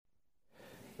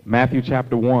Matthew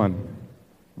chapter 1,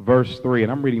 verse 3,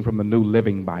 and I'm reading from the New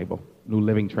Living Bible, New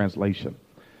Living Translation.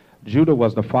 Judah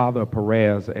was the father of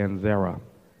Perez and Zerah.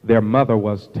 Their mother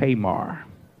was Tamar.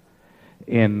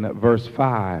 In verse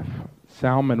 5,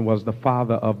 Salmon was the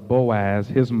father of Boaz.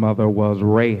 His mother was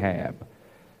Rahab.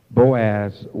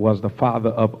 Boaz was the father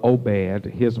of Obed.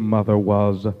 His mother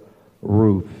was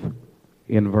Ruth.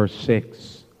 In verse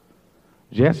 6,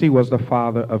 Jesse was the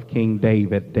father of King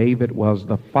David. David was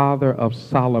the father of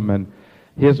Solomon.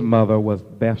 His mother was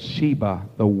Bathsheba,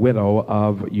 the widow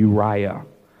of Uriah.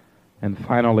 And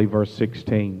finally, verse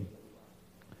 16,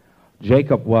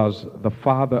 Jacob was the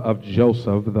father of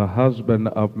Joseph, the husband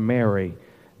of Mary.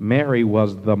 Mary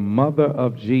was the mother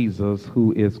of Jesus,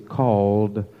 who is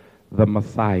called the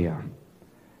Messiah.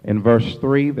 In verse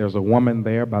 3, there's a woman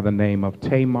there by the name of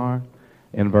Tamar.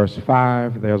 In verse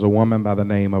 5, there's a woman by the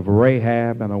name of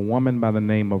Rahab and a woman by the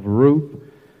name of Ruth.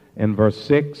 In verse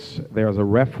 6, there's a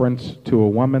reference to a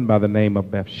woman by the name of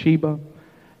Bathsheba.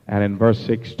 And in verse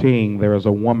 16, there is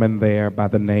a woman there by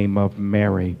the name of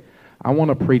Mary. I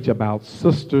want to preach about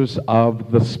sisters of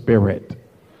the Spirit.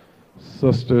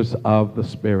 Sisters of the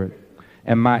Spirit.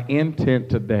 And my intent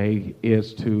today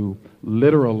is to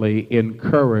literally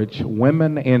encourage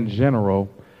women in general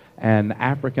and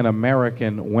African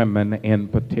American women in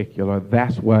particular.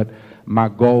 That's what my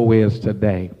goal is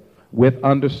today. With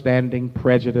understanding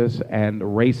prejudice and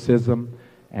racism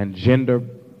and gender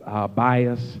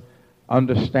bias,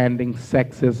 understanding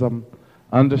sexism,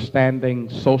 understanding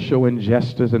social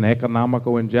injustice and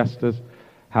economical injustice,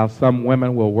 how some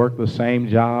women will work the same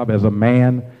job as a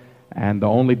man and the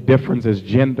only difference is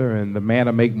gender and the man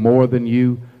will make more than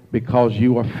you because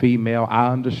you are female. I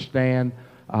understand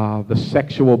the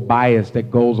sexual bias that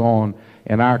goes on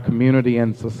in our community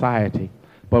and society.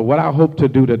 But what I hope to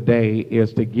do today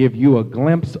is to give you a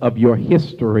glimpse of your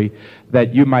history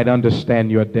that you might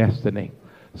understand your destiny,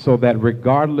 so that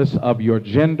regardless of your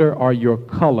gender or your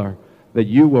color, that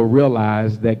you will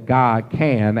realize that God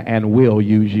can and will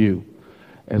use you.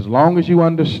 As long as you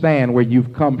understand where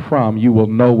you've come from, you will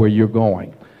know where you're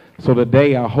going. So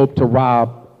today I hope to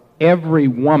rob every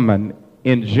woman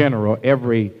in general,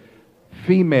 every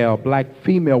female, black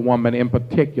female woman in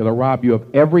particular, rob you of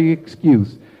every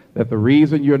excuse that the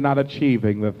reason you're not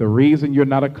achieving, that the reason you're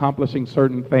not accomplishing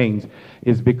certain things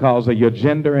is because of your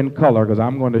gender and color, because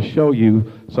I'm going to show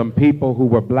you some people who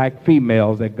were black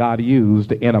females that God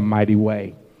used in a mighty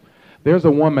way. There's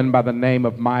a woman by the name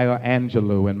of Maya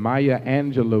Angelou, and Maya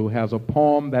Angelou has a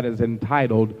poem that is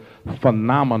entitled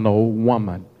Phenomenal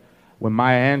Woman. When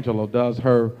Maya Angelou does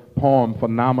her poem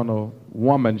Phenomenal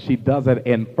Woman, she does it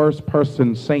in first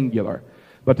person singular.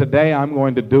 But today I'm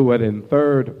going to do it in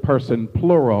third person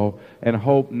plural and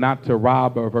hope not to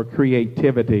rob her of her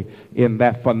creativity in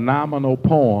that phenomenal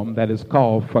poem that is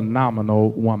called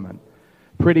Phenomenal Woman.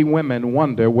 Pretty women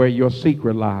wonder where your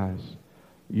secret lies.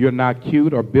 You're not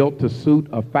cute or built to suit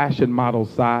a fashion model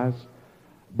size.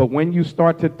 But when you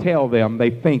start to tell them,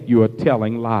 they think you are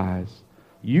telling lies.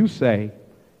 You say,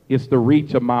 it's the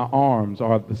reach of my arms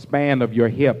or the span of your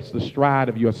hips, the stride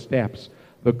of your steps,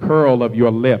 the curl of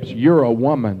your lips. You're a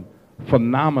woman,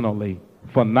 phenomenally,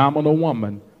 phenomenal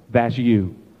woman. That's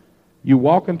you. You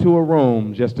walk into a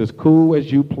room just as cool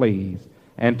as you please,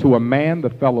 and to a man the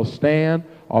fellows stand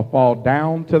or fall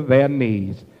down to their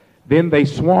knees. Then they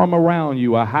swarm around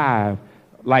you, a hive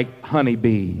like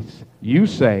honeybees. You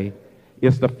say,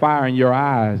 it's the fire in your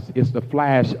eyes, it's the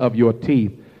flash of your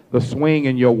teeth, the swing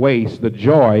in your waist, the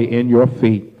joy in your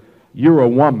feet. You're a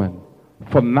woman,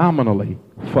 phenomenally,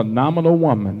 phenomenal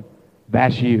woman.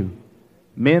 That's you.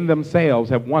 Men themselves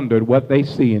have wondered what they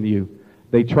see in you.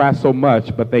 They try so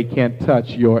much, but they can't touch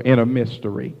your inner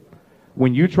mystery.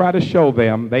 When you try to show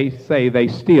them, they say they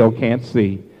still can't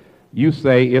see. You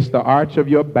say it's the arch of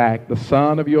your back, the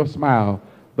sun of your smile,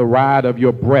 the ride of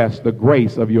your breast, the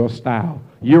grace of your style.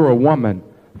 You're a woman,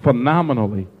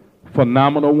 phenomenally,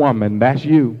 phenomenal woman. That's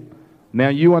you. Now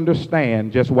you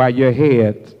understand just why your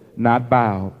head's not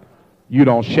bowed. You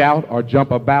don't shout or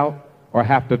jump about or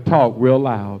have to talk real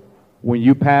loud. When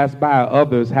you pass by,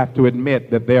 others have to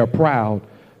admit that they're proud.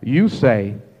 You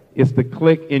say it's the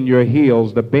click in your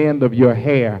heels, the bend of your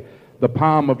hair, the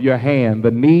palm of your hand,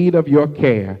 the need of your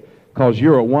care, because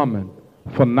you're a woman,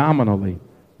 phenomenally,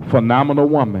 phenomenal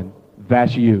woman.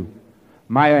 That's you.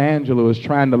 Maya Angelou is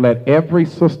trying to let every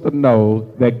sister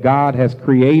know that God has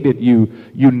created you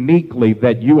uniquely,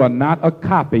 that you are not a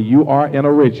copy, you are an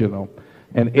original.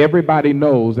 And everybody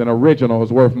knows an original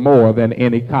is worth more than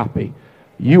any copy.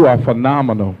 You are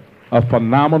phenomenal, a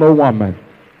phenomenal woman.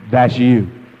 That's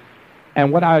you.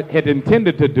 And what I had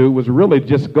intended to do was really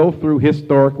just go through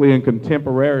historically and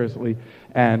contemporaneously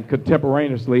and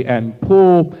contemporaneously and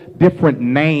pull different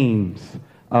names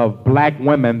of black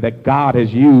women that God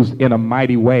has used in a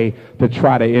mighty way to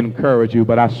try to encourage you.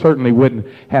 But I certainly wouldn't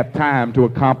have time to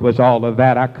accomplish all of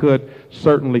that. I could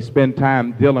certainly spend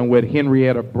time dealing with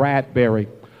Henrietta Bradbury,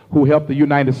 who helped the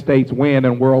United States win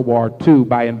in World War II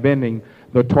by inventing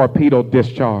the torpedo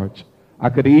discharge. I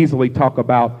could easily talk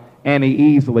about Annie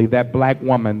Easley, that black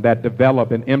woman that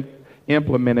developed and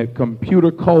implemented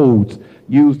computer codes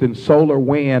used in solar,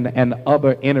 wind, and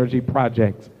other energy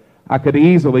projects. I could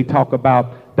easily talk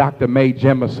about Dr. Mae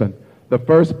Jemison, the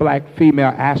first black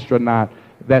female astronaut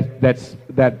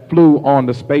that flew on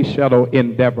the space shuttle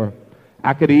Endeavour.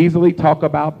 I could easily talk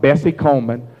about Bessie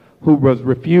Coleman, who was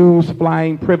refused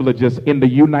flying privileges in the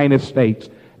United States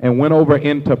and went over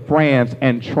into France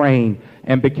and trained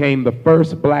and became the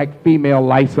first black female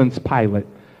licensed pilot.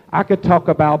 I could talk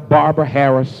about Barbara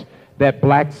Harris, that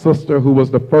black sister who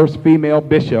was the first female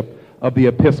bishop of the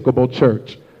Episcopal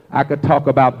Church. I could talk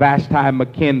about Vashti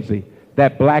McKenzie,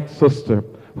 that black sister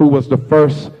who was the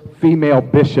first female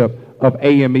bishop of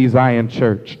AME Zion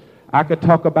Church. I could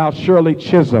talk about Shirley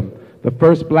Chisholm, the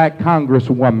first black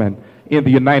congresswoman in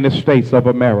the United States of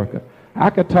America. I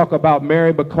could talk about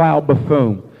Mary McLeod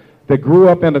Bethune, that grew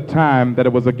up in a time that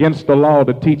it was against the law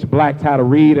to teach blacks how to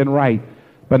read and write.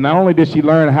 But not only did she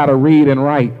learn how to read and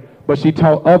write, but she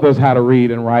taught others how to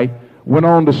read and write. Went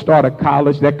on to start a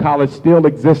college. That college still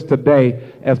exists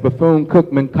today as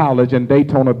Bethune-Cookman College in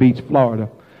Daytona Beach, Florida.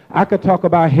 I could talk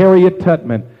about Harriet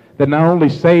Tubman, that not only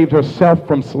saved herself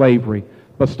from slavery,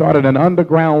 but started an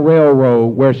underground railroad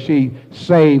where she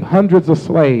saved hundreds of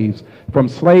slaves from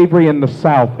slavery in the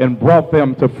South and brought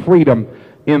them to freedom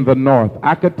in the North.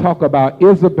 I could talk about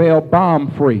Isabel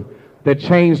Baumfree, that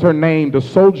changed her name to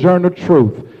Sojourner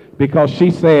Truth because she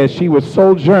said she would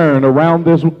sojourn around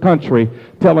this country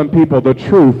telling people the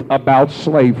truth about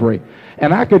slavery.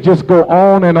 And I could just go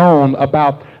on and on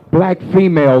about black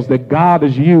females that God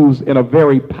has used in a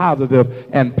very positive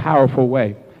and powerful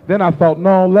way. Then I thought,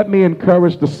 no, let me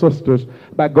encourage the sisters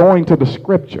by going to the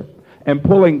scripture and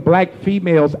pulling black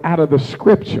females out of the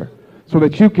scripture so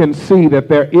that you can see that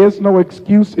there is no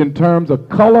excuse in terms of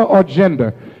color or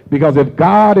gender, because if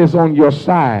God is on your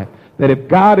side, that if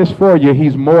God is for you,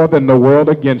 he's more than the world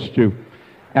against you.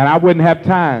 And I wouldn't have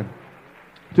time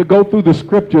to go through the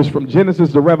scriptures from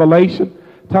Genesis to Revelation,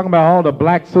 talking about all the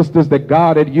black sisters that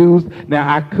God had used.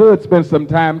 Now, I could spend some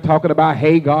time talking about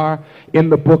Hagar in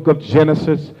the book of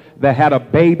Genesis that had a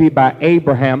baby by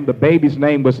Abraham. The baby's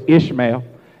name was Ishmael.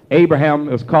 Abraham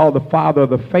is called the father of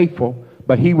the faithful,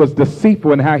 but he was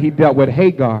deceitful in how he dealt with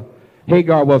Hagar.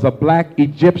 Hagar was a black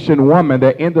Egyptian woman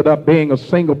that ended up being a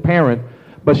single parent,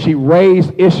 but she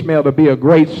raised Ishmael to be a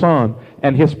great son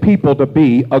and his people to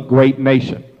be a great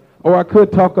nation. Or I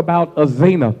could talk about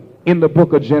Azina in the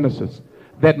book of Genesis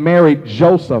that married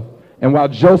Joseph. And while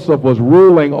Joseph was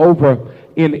ruling over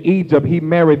in Egypt, he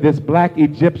married this black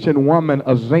Egyptian woman,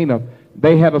 Azina.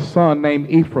 They had a son named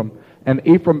Ephraim, and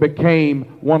Ephraim became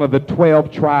one of the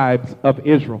 12 tribes of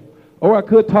Israel. Or I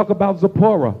could talk about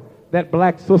Zipporah, that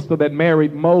black sister that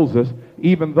married Moses,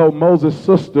 even though Moses'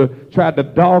 sister tried to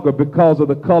dog her because of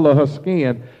the color of her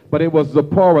skin. But it was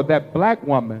Zipporah, that black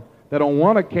woman, that on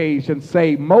one occasion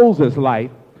saved Moses' life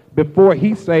before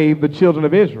he saved the children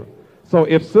of Israel. So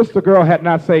if Sister Girl had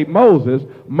not saved Moses,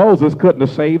 Moses couldn't have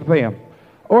saved them.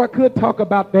 Or I could talk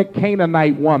about that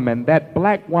Canaanite woman, that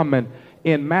black woman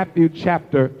in Matthew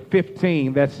chapter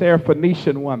 15, that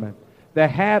Syrophoenician woman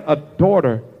that had a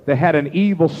daughter that had an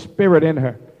evil spirit in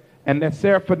her. And that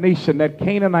Syrophoenician, that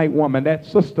Canaanite woman, that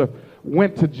sister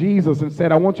went to Jesus and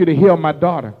said, I want you to heal my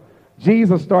daughter.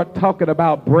 Jesus started talking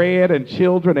about bread and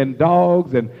children and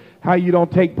dogs and how you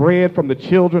don't take bread from the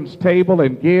children's table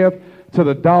and give to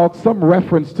the dogs, some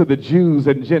reference to the Jews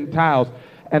and Gentiles.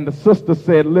 And the sister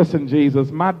said, listen, Jesus,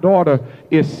 my daughter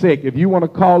is sick. If you want to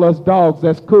call us dogs,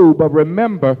 that's cool. But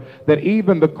remember that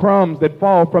even the crumbs that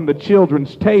fall from the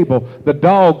children's table, the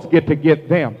dogs get to get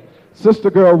them. Sister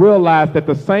Girl realized that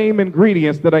the same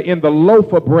ingredients that are in the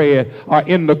loaf of bread are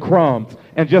in the crumbs.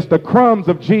 And just the crumbs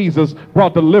of Jesus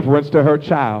brought deliverance to her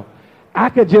child. I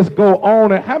could just go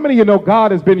on. And how many of you know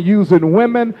God has been using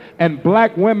women and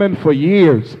black women for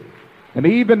years? And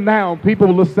even now,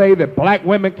 people will say that black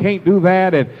women can't do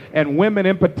that, and women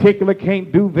in particular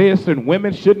can't do this, and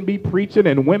women shouldn't be preaching,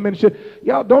 and women should.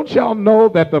 Don't y'all know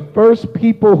that the first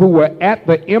people who were at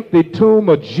the empty tomb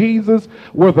of Jesus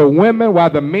were the women, while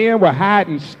the men were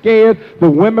hiding scared? The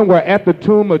women were at the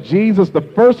tomb of Jesus. The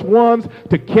first ones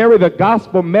to carry the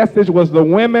gospel message was the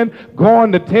women,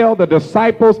 going to tell the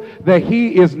disciples that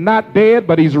he is not dead,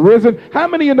 but he's risen. How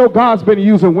many of you know God's been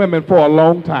using women for a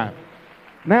long time?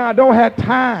 Now, I don't have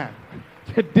time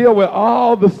to deal with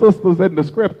all the sisters in the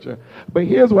scripture. But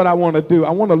here's what I want to do.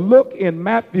 I want to look in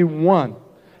Matthew 1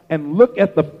 and look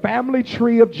at the family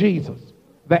tree of Jesus,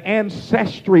 the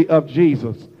ancestry of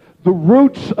Jesus, the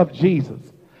roots of Jesus,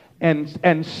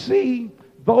 and see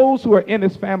those who are in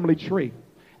his family tree.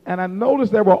 And I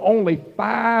noticed there were only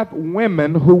 5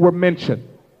 women who were mentioned,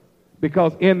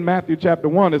 because in Matthew chapter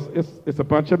 1, it's a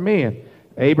bunch of men.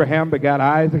 Abraham begot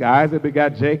Isaac, Isaac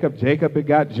begot Jacob, Jacob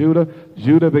begot Judah,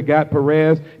 Judah begot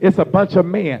Perez. It's a bunch of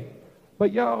men.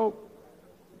 But y'all,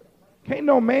 can't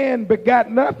no man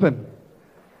begot nothing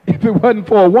if it wasn't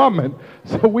for a woman.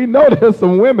 So we know there's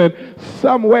some women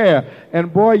somewhere.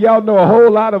 And boy, y'all know a whole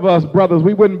lot of us, brothers,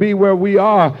 we wouldn't be where we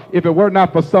are if it were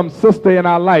not for some sister in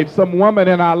our life, some woman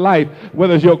in our life,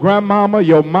 whether it's your grandmama,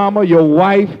 your mama, your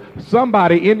wife,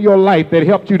 somebody in your life that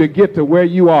helped you to get to where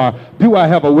you are. Do I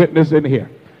have a witness in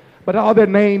here? But all their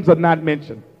names are not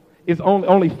mentioned. It's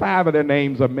only 5 of their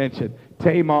names are mentioned: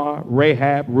 Tamar,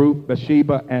 Rahab, Ruth,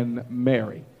 Bathsheba, and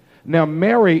Mary. Now,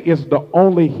 Mary is the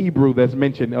only Hebrew that's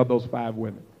mentioned of those 5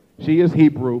 women. She is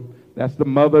Hebrew. That's the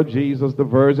mother of Jesus, the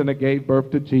virgin that gave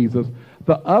birth to Jesus.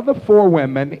 The other 4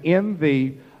 women in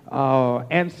the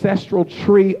ancestral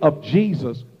tree of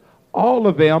Jesus, all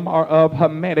of them are of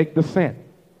Hamitic descent.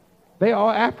 They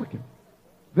are African.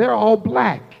 They're all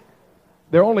black.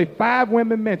 There are only 5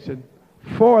 women mentioned.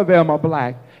 4 of them are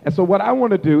black. And so what I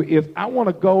want to do is I want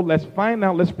to go, let's find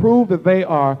out, let's prove that they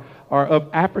are of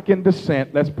African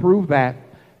descent. Let's prove that.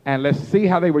 And let's see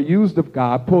how they were used of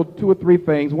God. Pull 2 or 3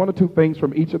 things, 1 or 2 things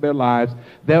from each of their lives.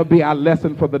 That'll be our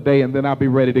lesson for the day, and then I'll be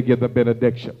ready to give the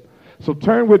benediction. So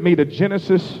turn with me to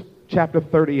Genesis chapter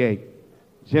 38.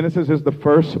 Genesis is the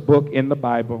first book in the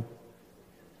Bible.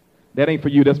 That ain't for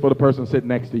you, that's for the person sitting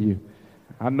next to you.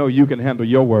 I know you can handle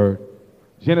your word.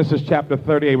 Genesis chapter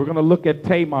 38. We're going to look at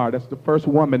Tamar. That's the first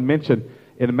woman mentioned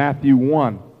in Matthew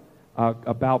 1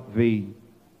 about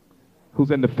who's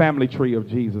in the family tree of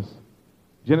Jesus.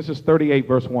 Genesis 38,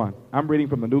 verse 1. I'm reading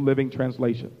from the New Living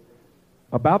Translation.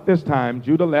 About this time,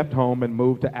 Judah left home and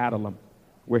moved to Adullam,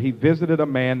 where he visited a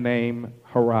man named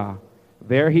Hirah.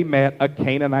 There he met a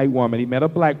Canaanite woman. He met a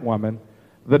black woman,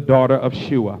 the daughter of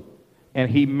Shua, and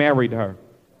he married her.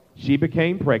 She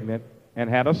became pregnant and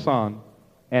had a son,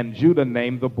 and Judah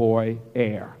named the boy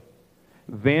Er.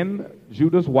 Then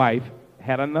Judah's wife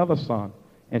had another son,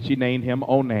 and she named him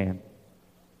Onan.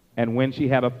 And when she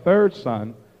had a third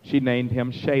son, she named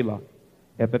him Shelah.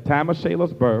 At the time of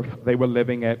Shelah's birth, they were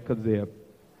living at Kezib.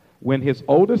 When his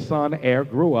oldest son Er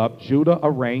grew up, Judah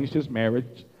arranged his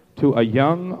marriage to a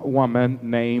young woman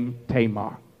named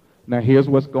Tamar. Now here's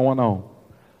what's going on.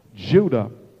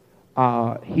 Judah,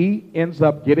 he ends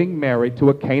up getting married to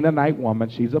a Canaanite woman.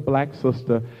 She's a black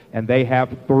sister, and they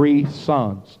have 3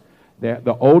 sons.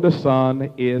 The oldest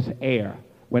son is Er.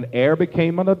 When Er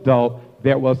became an adult,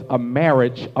 there was a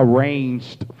marriage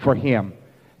arranged for him.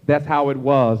 That's how it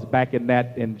was back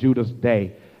in Judah's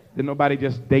day. Didn't nobody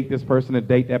just date this person and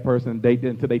date that person and date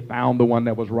them until they found the one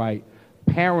that was right.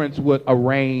 Parents would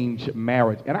arrange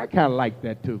marriage, and I kind of like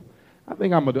that too. I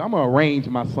think I'm gonna arrange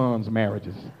my son's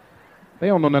marriages. They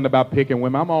don't know nothing about picking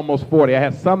women. I'm almost 40. I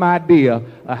have some idea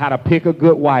of how to pick a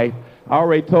good wife. I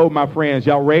already told my friends,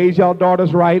 y'all raise y'all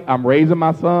daughters right. I'm raising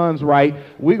my sons right.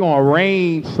 We're going to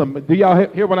arrange some. Do y'all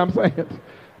hear what I'm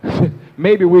saying?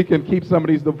 Maybe we can keep some of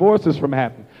these divorces from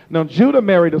happening. Now, Judah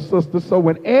married a sister, so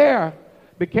when Er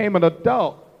became an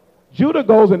adult, Judah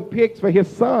goes and picks for his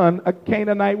son a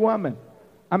Canaanite woman.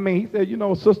 I mean, he said, you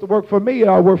know, sister, work for me,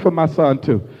 I'll work for my son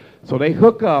too. So they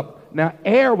hook up. Now,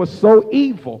 Er was so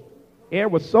evil. Er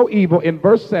was so evil. In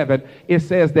verse 7, it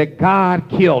says that God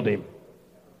killed him.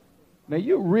 Now,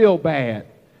 you're real bad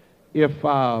if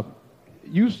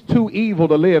you're too evil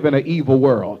to live in an evil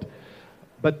world.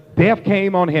 But death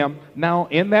came on him. Now,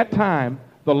 in that time,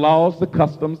 the laws, the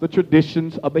customs, the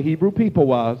traditions of the Hebrew people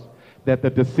was that the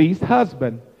deceased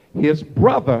husband, his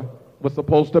brother, was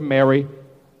supposed to marry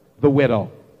the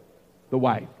widow, the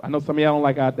wife. I know some of y'all don't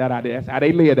like that idea. That's how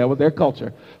they lived. That was their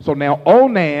culture. So now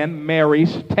Onan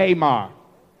marries Tamar.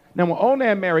 Now, when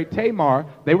Onan married Tamar,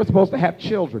 they were supposed to have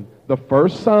children. The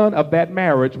first son of that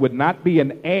marriage would not be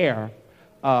an heir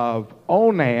of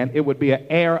Onan. It would be an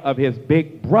heir of his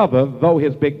big brother, though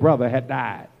his big brother had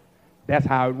died. That's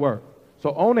how it worked.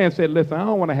 So Onan said, listen, I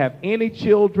don't want to have any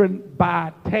children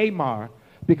by Tamar,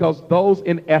 because those,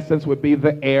 in essence, would be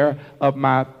the heir of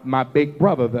my big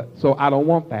brother. So I don't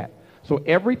want that. So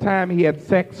every time he had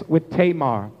sex with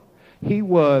Tamar, he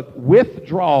would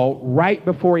withdraw right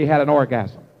before he had an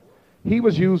orgasm. He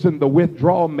was using the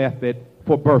withdrawal method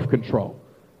for birth control,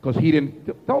 because he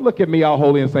didn't. Don't look at me all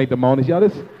holy and sanctimonious. Y'all,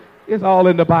 it's all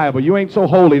in the Bible. You ain't so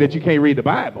holy that you can't read the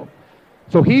Bible.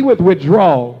 So he would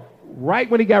withdraw. Right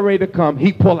when he got ready to come,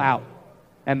 he pull out.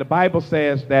 And the Bible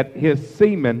says that his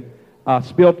semen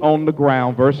spilled on the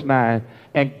ground, verse 9.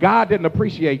 And God didn't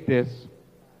appreciate this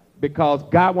because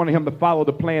God wanted him to follow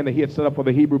the plan that he had set up for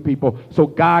the Hebrew people. So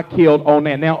God killed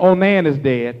Onan. Now, Onan is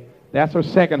dead. That's her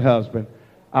second husband.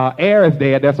 Er is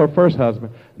dead. That's her first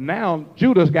husband. Now,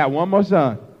 Judah's got one more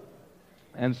son.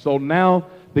 And so now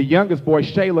the youngest boy,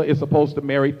 Shelah, is supposed to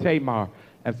marry Tamar.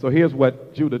 And so here's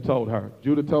what Judah told her.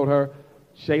 Judah told her,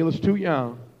 Shelah's too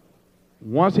young.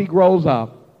 Once he grows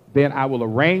up, then I will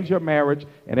arrange your marriage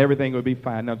and everything will be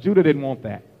fine. Now, Judah didn't want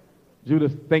that.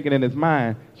 Judah's thinking in his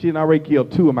mind, she had already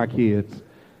killed 2 of my kids.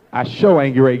 I sure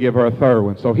ain't ready to give her a third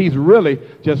one. So he's really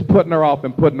just putting her off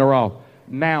and putting her off.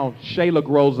 Now, Shelah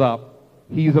grows up.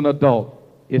 He's an adult.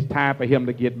 It's time for him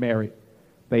to get married.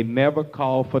 They never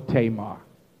called for Tamar.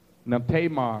 Now,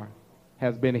 Tamar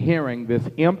has been hearing this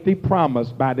empty promise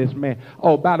by this man.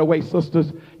 Oh, by the way,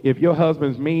 sisters, if your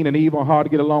husband's mean and evil and hard to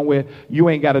get along with, you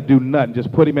ain't got to do nothing.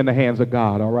 Just put him in the hands of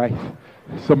God, all right?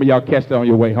 Some of y'all catch that on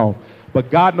your way home. But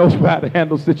God knows how to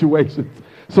handle situations.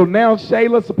 So now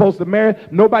Shelah's supposed to marry.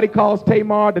 Nobody calls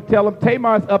Tamar to tell him.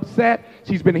 Tamar's upset.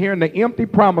 She's been hearing the empty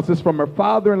promises from her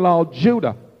father-in-law,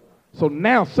 Judah. So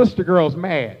now Sister Girl's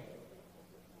mad.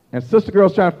 And Sister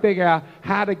Girl's trying to figure out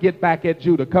how to get back at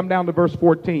Judah. Come down to verse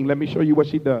 14. Let me show you what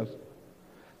she does.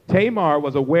 Tamar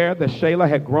was aware that Shelah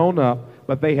had grown up,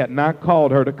 but they had not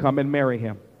called her to come and marry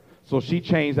him. So she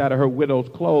changed out of her widow's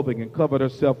clothing and covered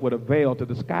herself with a veil to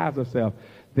disguise herself.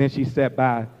 Then she sat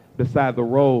beside the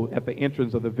road at the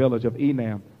entrance of the village of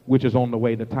Enam, which is on the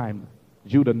way to Timnah.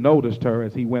 Judah noticed her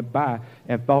as he went by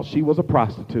and thought she was a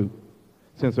prostitute,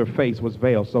 since her face was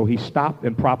veiled. So he stopped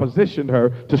and propositioned her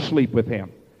to sleep with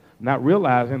him, not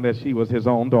realizing that she was his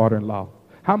own daughter-in-law.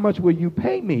 How much will you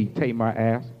pay me? Tamar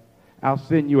asked. I'll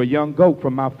send you a young goat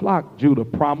from my flock, Judah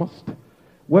promised.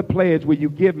 What pledge will you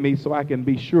give me so I can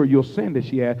be sure you'll send it?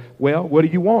 She asked. Well, what do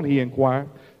you want? He inquired.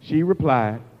 She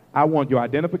replied, I want your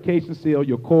identification seal,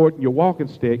 your cord, and your walking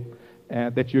stick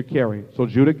that you're carrying. So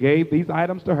Judah gave these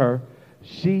items to her.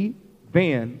 She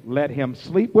then let him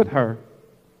sleep with her.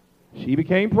 She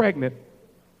became pregnant.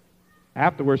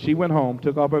 Afterwards, she went home,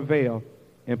 took off her veil,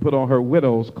 and put on her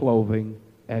widow's clothing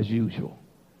as usual.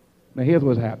 Now, here's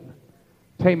what's happening.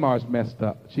 Tamar's messed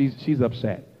up. She's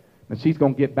upset. And she's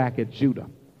going to get back at Judah.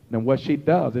 Now, what she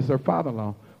does, it's her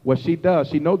father-in-law. What she does,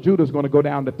 she knows Judah's going to go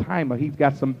down to Timnah. He's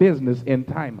got some business in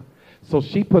Timnah. So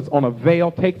she puts on a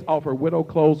veil, takes off her widow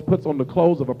clothes, puts on the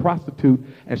clothes of a prostitute,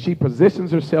 and she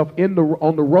positions herself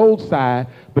on the roadside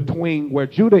between where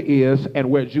Judah is and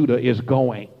where Judah is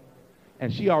going.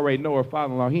 And she already know her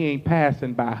father-in-law. He ain't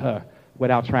passing by her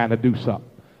without trying to do something.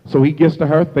 So he gets to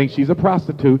her, thinks she's a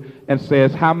prostitute, and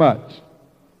says, how much?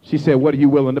 She said, what are you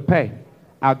willing to pay?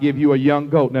 I'll give you a young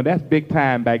goat. Now, that's big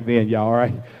time back then, y'all, all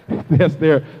right? That's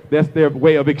their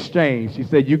way of exchange. She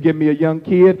said, you give me a young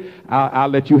kid, I'll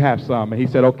let you have some. And he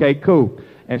said, okay, cool.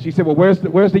 And she said, well, where's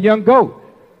the young goat?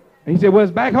 And he said, well,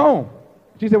 it's back home.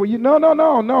 She said, well,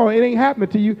 no, it ain't happening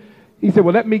to you. He said,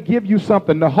 well, let me give you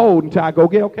something to hold until I go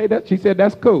get, okay? She said,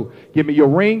 that's cool. Give me your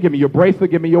ring, give me your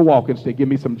bracelet, give me your walking stick. Give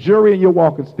me some jewelry and your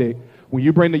walking stick. When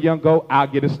you bring the young goat, I'll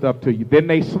get his stuff to you. Then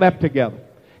they slept together.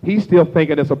 He's still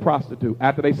thinking it's a prostitute.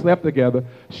 After they slept together,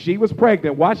 she was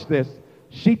pregnant. Watch this.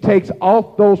 She takes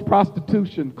off those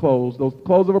prostitution clothes, those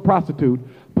clothes of a prostitute,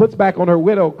 puts back on her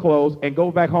widow clothes, and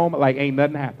goes back home like ain't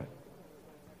nothing happened.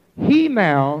 He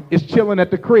now is chilling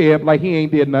at the crib like he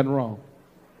ain't did nothing wrong.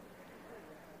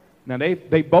 Now, they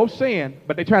both sin,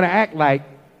 but they trying to act like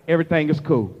everything is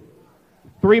cool.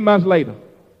 3 months later,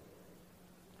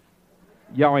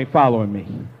 y'all ain't following me.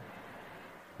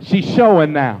 She's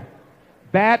showing now.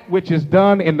 That which is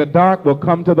done in the dark will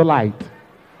come to the light.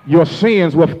 Your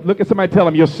sins will, look at somebody, tell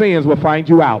them your sins will find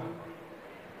you out.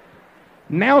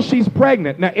 Now she's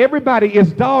pregnant. Now everybody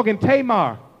is dogging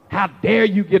Tamar. How dare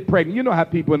you get pregnant? You know how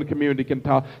people in the community can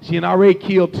talk. She had already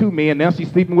killed 2 men. Now she's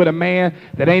sleeping with a man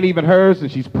that ain't even hers, and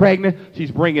she's pregnant.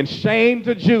 She's bringing shame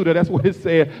to Judah. That's what it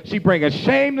said. She's bringing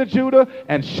shame to Judah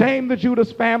and shame to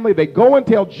Judah's family. They go and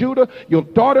tell Judah, your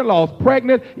daughter-in-law is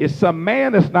pregnant. It's some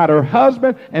man that's not her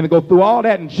husband. And they go through all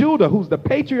that. And Judah, who's the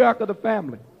patriarch of the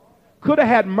family, could have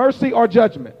had mercy or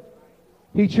judgment.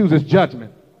 He chooses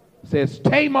judgment. Says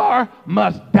Tamar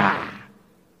must die.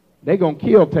 They're going to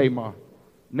kill Tamar.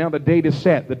 Now the date is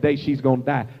set, the day she's going to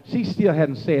die. She still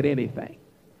hadn't said anything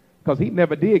because he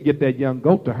never did get that young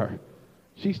goat to her.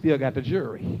 She still got the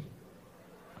jury.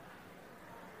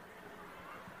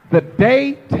 The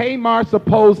day Tamar's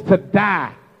supposed to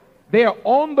die, they're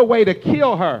on the way to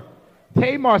kill her.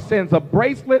 Tamar sends a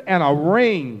bracelet and a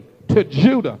ring to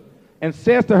Judah and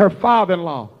says to her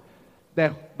father-in-law,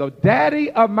 that the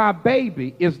daddy of my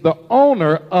baby is the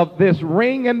owner of this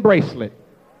ring and bracelet.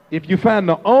 If you find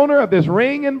the owner of this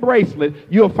ring and bracelet,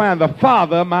 you'll find the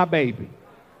father of my baby.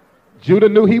 Judah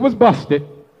knew he was busted.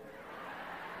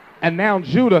 And now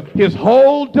Judah, his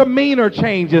whole demeanor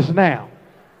changes now.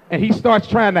 And he starts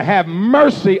trying to have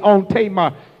mercy on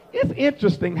Tamar. It's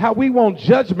interesting how we want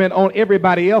judgment on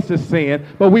everybody else's sin,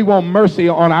 but we want mercy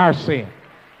on our sin.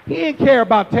 He didn't care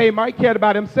about Tamar, he cared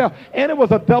about himself. And it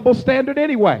was a double standard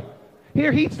anyway.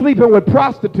 Here he's sleeping with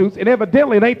prostitutes, and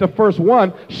evidently it ain't the first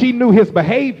one. She knew his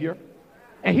behavior.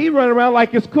 And he running around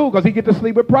like it's cool because he get to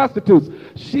sleep with prostitutes.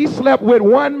 She slept with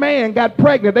one man, got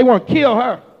pregnant. They want to kill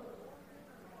her.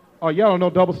 Oh, y'all don't know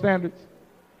double standards?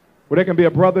 Where there can be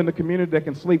a brother in the community that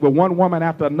can sleep with one woman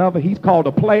after another. He's called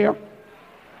a player.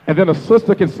 And then a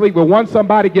sister can sleep with one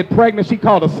somebody, get pregnant. She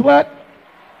called a slut.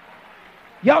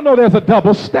 Y'all know there's a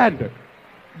double standard.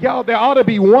 Y'all, there ought to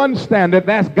be one standard.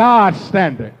 That's God's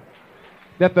standard.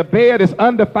 That the bed is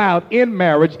undefiled in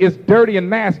marriage, is dirty and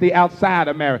nasty outside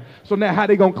of marriage. So now how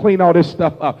they going to clean all this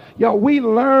stuff up? Y'all, we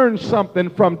learned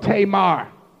something from Tamar.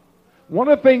 One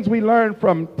of the things we learned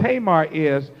from Tamar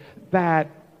is that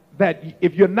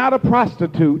if you're not a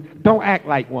prostitute, don't act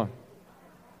like one.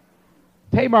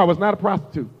 Tamar was not a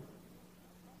prostitute,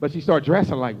 but she started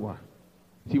dressing like one.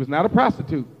 She was not a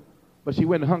prostitute, but she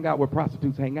went and hung out where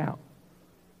prostitutes hang out.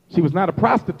 She was not a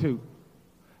prostitute,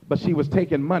 but she was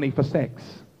taking money for sex.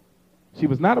 She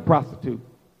was not a prostitute,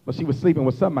 but she was sleeping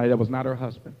with somebody that was not her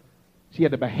husband. She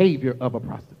had the behavior of a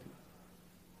prostitute.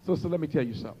 So let me tell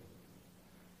you something.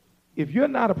 If you're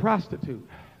not a prostitute,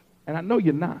 and I know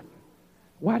you're not,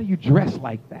 why do you dress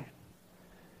like that?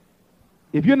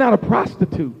 If you're not a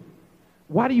prostitute,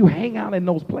 why do you hang out in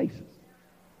those places?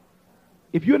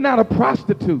 If you're not a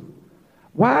prostitute,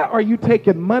 why are you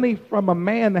taking money from a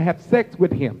man to have sex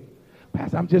with him?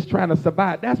 Pastor, I'm just trying to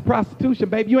survive. That's prostitution,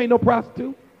 baby. You ain't no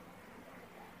prostitute.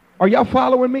 Are y'all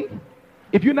following me?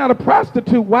 If you're not a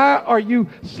prostitute, why are you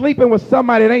sleeping with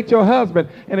somebody that ain't your husband?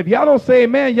 And if y'all don't say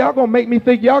amen, y'all gonna make me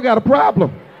think y'all got a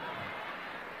problem.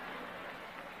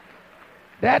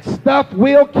 That stuff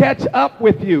will catch up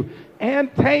with you.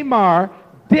 And Tamar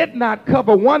did not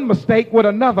cover one mistake with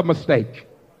another mistake.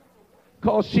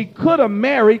 Because she could have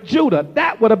married Judah.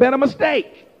 That would have been a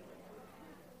mistake.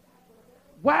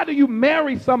 Why do you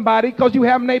marry somebody? Because you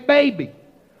having a baby.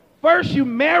 First you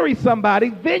marry somebody,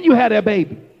 then you had a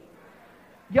baby.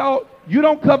 Y'all, you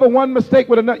don't cover one mistake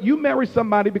with another. You marry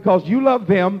somebody because you love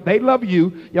them, they love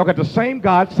you. Y'all got the same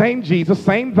God, same Jesus,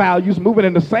 same values, moving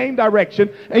in the same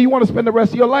direction, and you want to spend the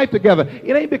rest of your life together.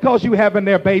 It ain't because you having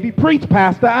their baby. Preach,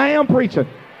 Pastor. I am preaching.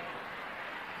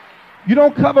 You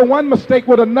don't cover one mistake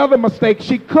with another mistake.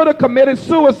 She could have committed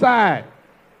suicide.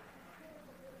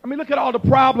 I mean, look at all the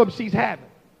problems she's having.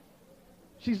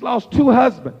 She's lost 2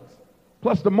 husbands,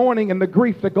 plus the mourning and the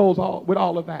grief that goes with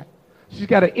all of that. She's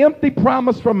got an empty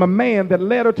promise from a man that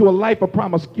led her to a life of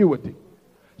promiscuity.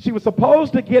 She was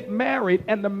supposed to get married,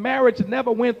 and the marriage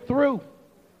never went through.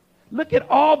 Look at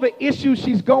all the issues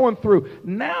she's going through.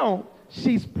 Now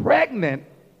she's pregnant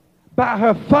by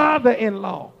her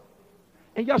father-in-law.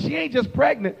 And y'all, she ain't just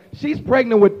pregnant. She's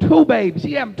pregnant with 2 babies.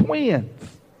 She having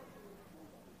twins.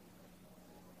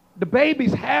 The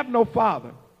babies have no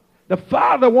father. The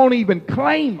father won't even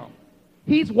claim them.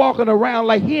 He's walking around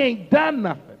like he ain't done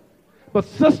nothing. But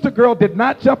sister girl did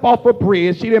not jump off a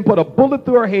bridge. She didn't put a bullet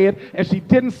through her head, and she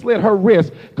didn't slit her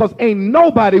wrist, because ain't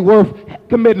nobody worth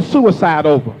committing suicide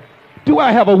over. Do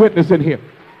I have a witness in here?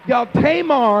 Y'all,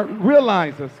 Tamar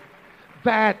realizes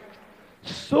that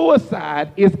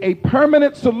suicide is a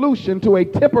permanent solution to a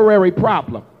temporary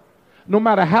problem. No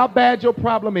matter how bad your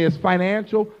problem is,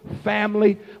 financial,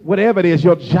 family, whatever it is,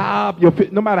 your job,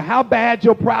 no matter how bad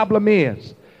your problem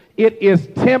is, it is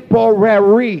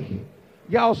temporary.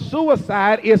 Y'all,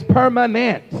 suicide is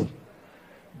permanent.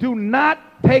 Do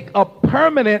not take a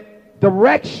permanent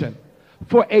direction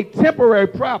for a temporary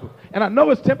problem. And I know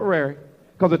it's temporary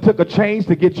because it took a change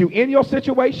to get you in your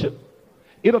situation.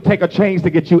 It'll take a change to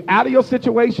get you out of your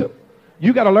situation.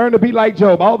 You got to learn to be like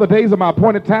Job. All the days of my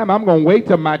appointed time, I'm going to wait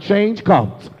till my change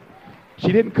comes.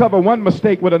 She didn't cover one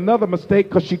mistake with another mistake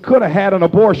because she could have had an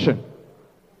abortion.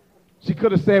 She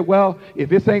could have said, well, if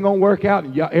this ain't going to work out,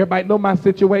 and everybody know my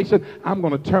situation, I'm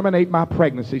going to terminate my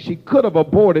pregnancy. She could have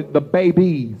aborted the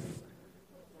babies.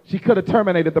 She could have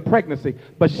terminated the pregnancy,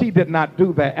 but she did not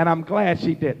do that, and I'm glad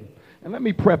she didn't. And let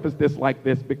me preface this like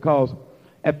this, because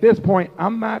at this point,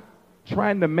 I'm not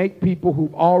trying to make people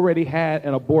who've already had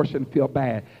an abortion feel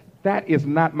bad. That is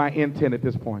not my intent at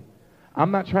this point. I'm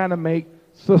not trying to make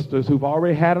sisters who've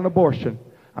already had an abortion,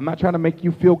 I'm not trying to make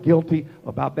you feel guilty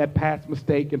about that past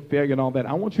mistake and failure and all that.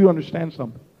 I want you to understand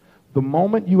something. The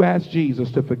moment you ask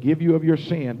Jesus to forgive you of your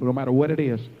sin, no matter what it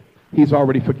is, he's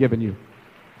already forgiven you.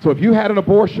 So if you had an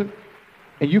abortion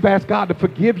and you've asked God to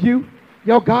forgive you,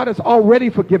 God has already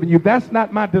forgiven you. That's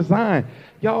not my design.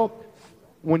 Y'all,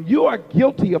 when you are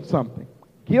guilty of something,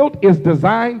 guilt is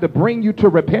designed to bring you to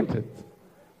repentance.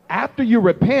 After you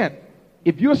repent,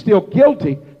 if you're still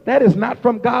guilty, that is not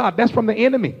from God. That's from the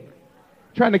enemy,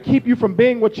 trying to keep you from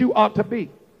being what you ought to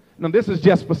be. Now, this is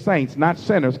just for saints, not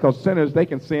sinners, because sinners, they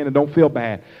can sin and don't feel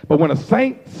bad. But when a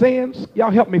saint sins,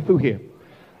 y'all help me through here.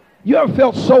 You ever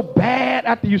felt so bad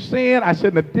after you sinned? I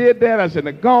shouldn't have did that. I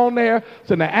shouldn't have gone there.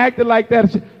 Shouldn't have acted like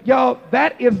that. Y'all,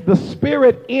 that is the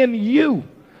spirit in you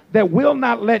that will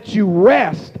not let you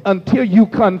rest until you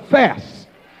confess.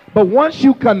 But once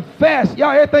you confess,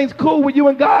 y'all, everything's cool with you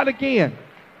and God again.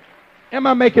 Am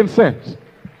I making sense?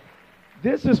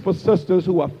 This is for sisters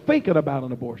who are thinking about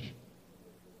an abortion.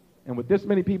 And with this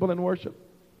many people in worship,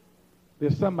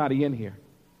 there's somebody in here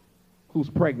who's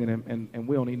pregnant and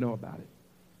we don't even know about it.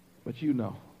 But you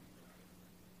know,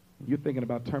 you're thinking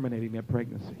about terminating that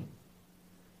pregnancy.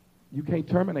 You can't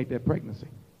terminate that pregnancy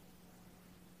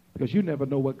because you never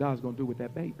know what God's going to do with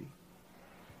that baby.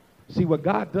 See, what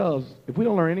God does, if we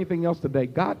don't learn anything else today,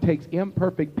 God takes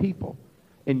imperfect people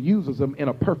and uses them in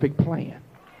a perfect plan.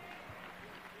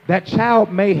 That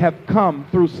child may have come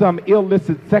through some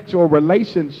illicit sexual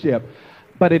relationship,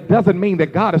 but it doesn't mean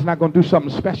that God is not going to do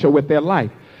something special with their life.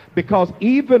 Because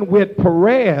even with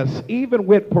Perez,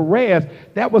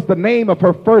 that was the name of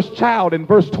her first child in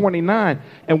verse 29.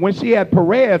 And when she had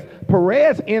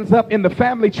Perez ends up in the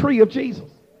family tree of Jesus.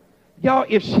 Y'all,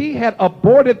 if she had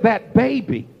aborted that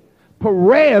baby,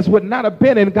 Perez would not have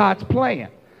been in God's plan.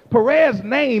 Perez's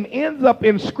name ends up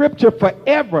in scripture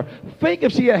forever. Think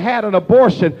if she had had an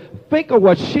abortion, think of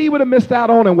what she would have missed out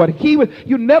on and what he would.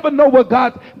 You never know what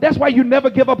God, that's why you never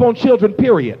give up on children,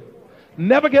 period.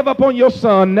 Never give up on your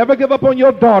son, never give up on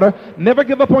your daughter, never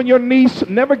give up on your niece,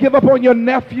 never give up on your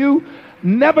nephew,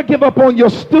 never give up on your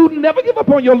student, never give up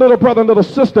on your little brother and little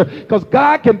sister, because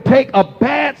God can take a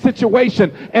bad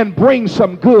situation and bring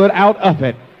some good out of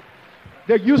it.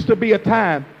 There used to be a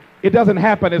time, it doesn't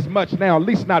happen as much now, at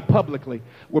least not publicly,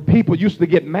 where people used to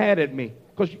get mad at me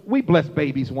because we bless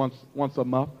babies once a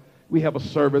month. We have a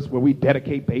service where we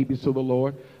dedicate babies to the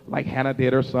Lord, like Hannah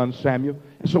did her son Samuel.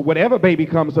 And so whatever baby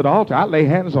comes to the altar, I lay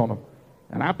hands on them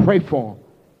and I pray for them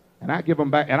and I give them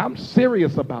back. And I'm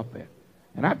serious about that.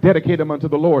 And I dedicate them unto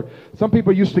the Lord. Some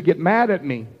people used to get mad at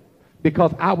me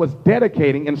because I was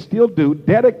dedicating, and still do,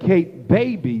 dedicate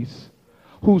babies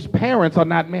whose parents are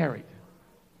not married.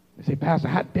 They say, Pastor,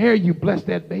 how dare you bless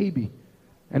that baby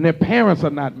and their parents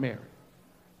are not married?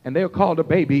 And they'll call the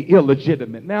baby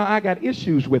illegitimate. Now, I got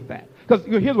issues with that. Because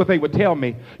here's what they would tell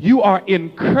me. You are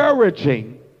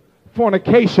encouraging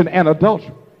fornication and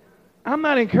adultery. I'm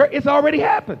not encouraging. It's already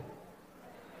happened.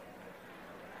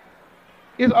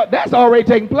 That's already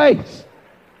taken place.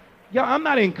 Y'all, I'm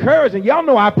not encouraging. Y'all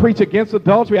know I preach against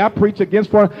adultery. I preach against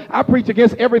fornication. I preach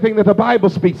against everything that the Bible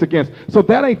speaks against. So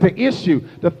that ain't the issue.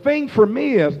 The thing for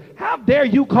me is, how dare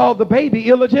you call the baby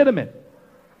illegitimate?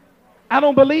 I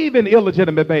don't believe in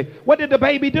illegitimate baby. What did the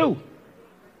baby do?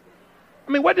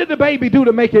 I mean, what did the baby do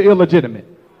to make it illegitimate?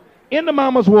 In the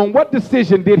mama's womb, what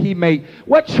decision did he make?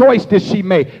 What choice did she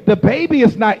make? The baby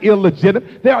is not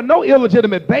illegitimate. There are no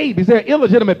illegitimate babies. There are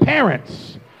illegitimate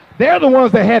parents. They're the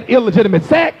ones that had illegitimate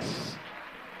sex.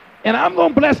 And I'm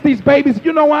going to bless these babies.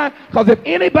 You know why? Because if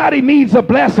anybody needs a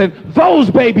blessing,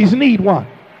 those babies need one.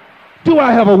 Do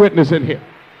I have a witness in here?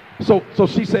 So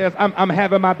she says, I'm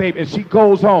having my baby, and she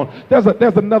goes on. There's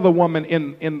another woman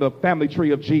in the family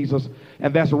tree of Jesus,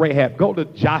 and that's Rahab. Go to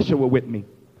Joshua with me.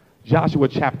 Joshua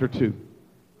chapter 2.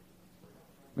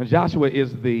 Now, Joshua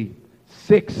is the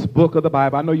 6th book of the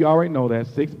Bible. I know you already know that.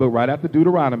 6th book, right after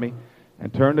Deuteronomy.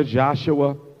 And turn to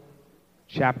Joshua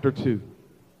chapter 2.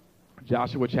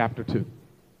 Joshua chapter 2.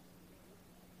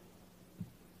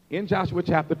 In Joshua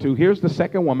chapter 2, here's the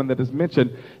second woman that is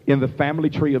mentioned in the family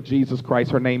tree of Jesus Christ.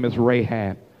 Her name is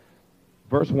Rahab.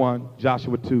 Verse 1,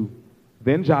 Joshua 2.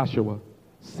 Then Joshua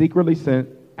secretly sent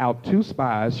out 2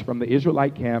 spies from the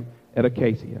Israelite camp at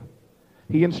Acacia.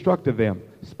 He instructed them,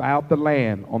 spy out the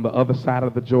land on the other side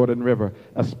of the Jordan River,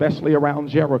 especially around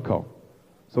Jericho.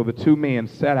 So the 2 men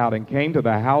set out and came to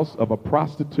the house of a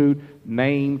prostitute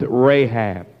named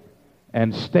Rahab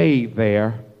and stayed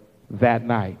there that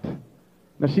night.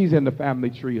 Now, she's in the family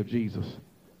tree of Jesus.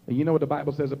 And you know what the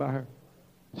Bible says about her?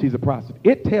 She's a prostitute.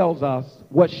 It tells us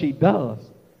what she does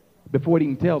before it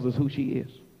even tells us who she is.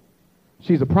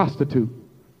 She's a prostitute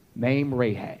named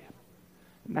Rahab.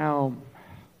 Now,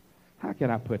 how can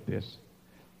I put this?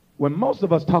 When most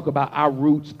of us talk about our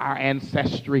roots, our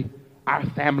ancestry, our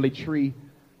family tree,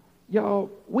 y'all,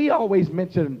 we always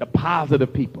mention the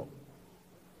positive people.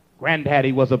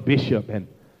 Granddaddy was a bishop, and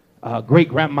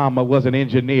great-grandmama was an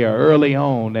engineer early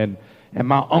on, and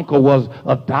my uncle was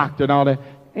a doctor and all that.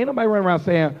 Ain't nobody running around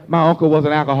saying my uncle was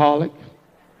an alcoholic.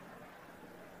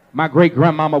 My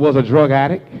great-grandmama was a drug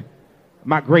addict.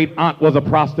 My great-aunt was a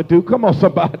prostitute. Come on,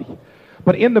 somebody.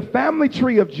 But in the family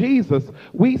tree of Jesus,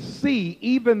 we see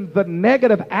even the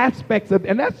negative aspects of,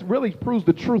 and that really proves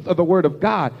the truth of the Word of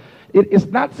God. It's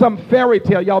not some fairy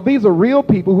tale, y'all. These are real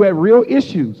people who had real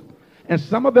issues. And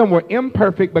some of them were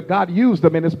imperfect, but God used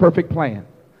them in his perfect plan.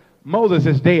 Moses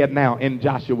is dead now in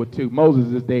Joshua 2.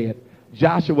 Moses is dead.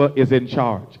 Joshua is in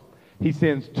charge. He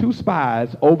sends 2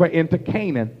 spies over into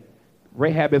Canaan.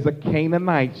 Rahab is a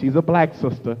Canaanite. She's a black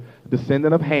sister,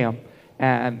 descendant of Ham.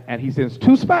 And he sends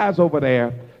 2 spies over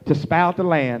there to spy out the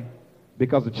land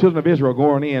because the children of Israel are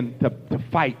going in to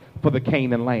fight for the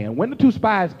Canaan land. When the 2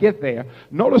 spies get there,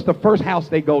 notice the first house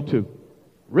they go to,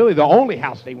 really the only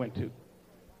house they went to,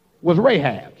 was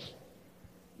Rahab's.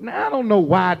 Now, I don't know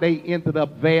why they ended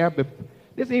up there, but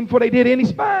this is even before they did any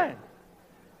spying.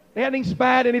 They hadn't even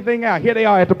spied anything out. Here they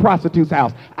are at the prostitute's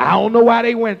house. I don't know why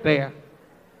they went there.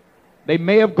 They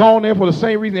may have gone there for the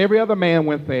same reason every other man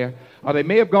went there. Or they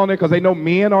may have gone there because they know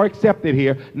men are accepted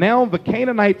here. Now the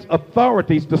Canaanite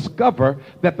authorities discover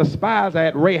that the spies are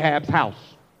at Rahab's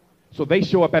house. So they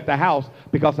show up at the house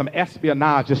because some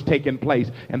espionage is taking place.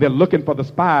 And they're looking for the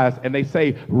spies. And they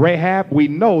say, Rahab, we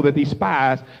know that these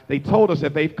spies, they told us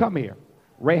that they've come here.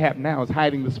 Rahab now is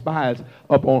hiding the spies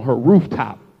up on her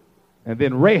rooftop. And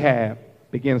then Rahab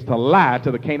begins to lie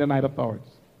to the Canaanite authorities.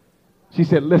 She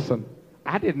said, listen,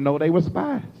 I didn't know they were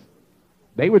spies.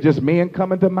 They were just men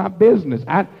coming to my business.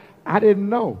 I didn't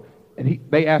know. And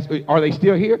they asked, are they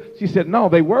still here? She said, no,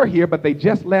 they were here, but they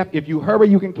just left. If you hurry,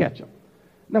 you can catch them.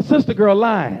 Now, sister girl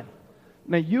lying.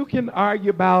 Now, you can argue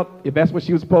about if that's what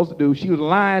she was supposed to do. She was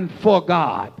lying for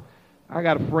God. I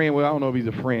got a friend. Well, I don't know if he's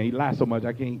a friend. He lies so much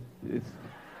I can't.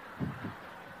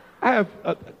 I have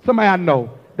somebody I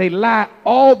know. They lie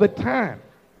all the time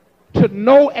to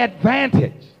no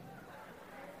advantage.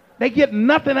 They get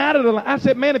nothing out of the lie. I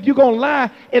said, man, if you're going to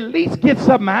lie, at least get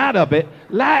something out of it.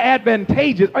 Lie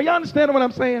advantageous. Are you understanding what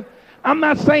I'm saying? I'm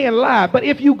not saying lie, but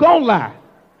if you going to lie.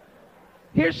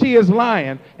 Here she is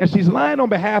lying, and she's lying on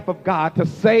behalf of God to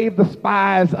save the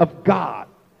spies of God.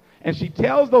 And she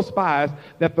tells those spies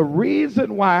that the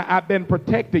reason why I've been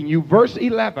protecting you, verse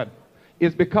 11,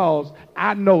 is because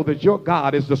I know that your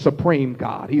God is the supreme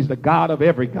God. He's the God of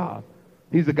every God.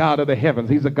 He's the God of the heavens.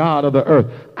 He's the God of the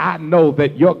earth. I know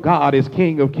that your God is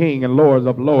King of kings and Lord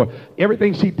of lords.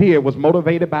 Everything she did was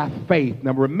motivated by faith.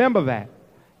 Now remember that.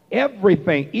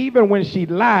 Everything, even when she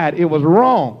lied, it was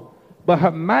wrong. But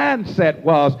her mindset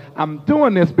was, I'm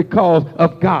doing this because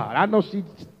of God. I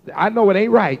know it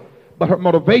ain't right, but her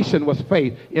motivation was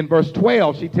faith. In verse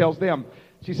 12, she tells them,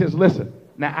 she says, listen,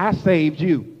 now I saved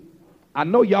you. I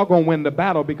know y'all going to win the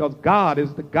battle because God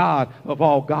is the God of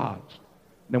all gods.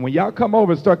 Now, when y'all come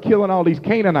over and start killing all these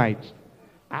Canaanites,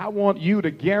 I want you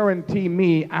to guarantee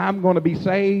me I'm going to be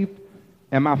saved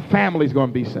and my family's going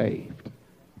to be saved.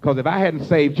 Because if I hadn't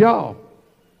saved y'all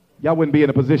wouldn't be in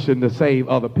a position to save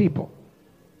other people.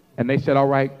 And they said, all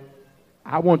right,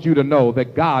 I want you to know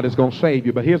that God is going to save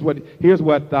you. But here's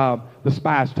what the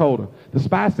spies told her. The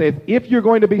spy said, if you're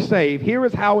going to be saved, here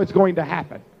is how it's going to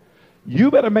happen.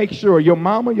 You better make sure your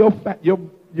mama,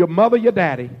 your mother, your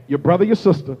daddy, your brother, your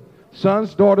sister,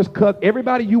 sons, daughters, cousins,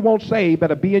 everybody you won't save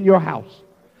better be in your house.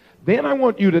 Then I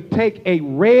want you to take a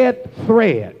red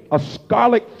thread, a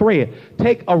scarlet thread,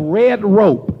 take a red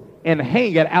rope and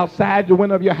hang it outside the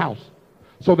window of your house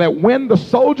so that when the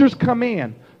soldiers come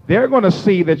in, they're going to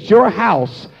see that your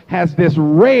house has this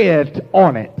red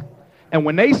on it. And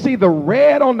when they see the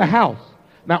red on the house,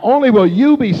 not only will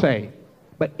you be saved,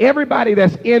 but everybody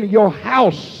that's in your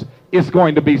house is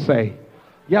going to be saved.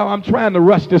 Y'all, I'm trying to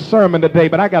rush this sermon today,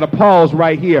 but I got to pause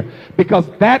right here because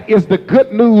that is the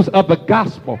good news of the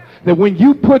gospel. That when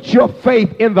you put your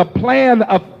faith in the plan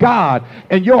of God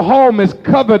and your home is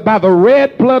covered by the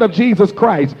red blood of Jesus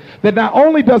Christ, that not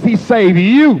only does he save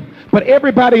you, but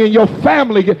everybody in your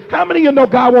family. How many of you know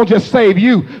God won't just save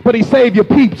you, but he saved your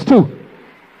peeps too?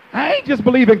 I ain't just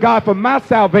believing God for my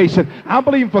salvation. I'm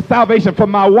believing for salvation for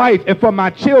my wife and for my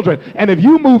children. And if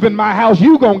you move in my house,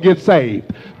 you gonna get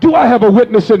saved. Do I have a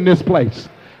witness in this place?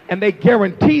 And they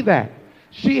guarantee that.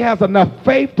 She has enough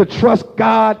faith to trust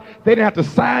God. They didn't have to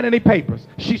sign any papers.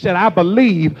 She said, I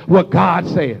believe what God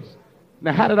says.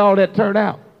 Now, how did all that turn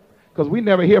out? Because we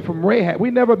never hear from Rahab.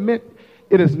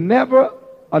 It is never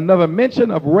another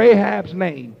mention of Rahab's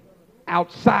name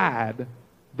outside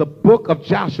the book of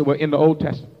Joshua in the Old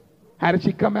Testament. How did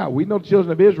she come out? We know the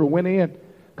children of Israel went in,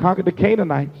 conquered the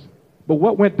Canaanites. But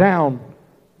what went down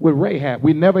with Rahab?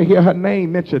 We never hear her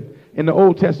name mentioned in the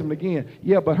Old Testament again.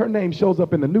 Yeah, but her name shows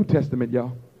up in the New Testament,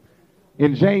 y'all.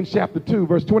 In James chapter 2,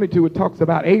 verse 22, it talks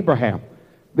about Abraham.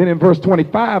 Then in verse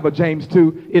 25 of James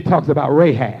 2, it talks about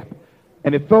Rahab.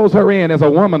 And it throws her in as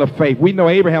a woman of faith. We know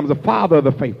Abraham is the father of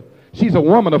the faith. She's a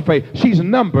woman of faith. She's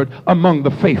numbered among the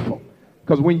faithful.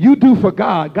 Because when you do for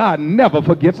God, God never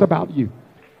forgets about you.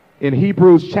 In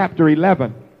Hebrews chapter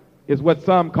 11 is what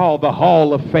some call the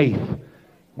Hall of Faith.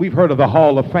 We've heard of the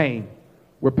Hall of Fame,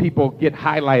 where people get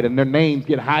highlighted and their names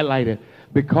get highlighted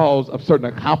because of certain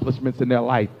accomplishments in their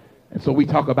life. And so we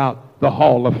talk about the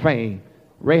Hall of Fame.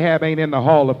 Rahab ain't in the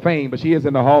Hall of Fame, but she is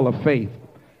in the Hall of Faith.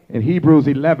 In Hebrews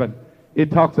 11,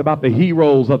 it talks about the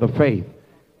heroes of the faith.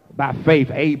 By faith,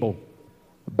 Abel.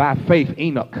 By faith,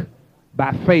 Enoch.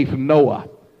 By faith, Noah.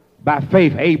 By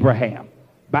faith, Abraham.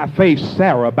 By faith,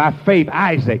 Sarah. By faith,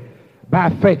 Isaac. By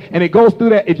faith. And it goes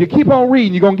through that. If you keep on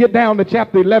reading, you're going to get down to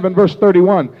chapter 11, verse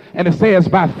 31. And it says,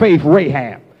 by faith,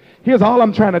 Rahab. Here's all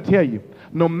I'm trying to tell you.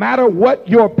 No matter what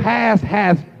your past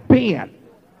has been,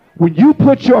 when you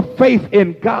put your faith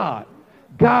in God,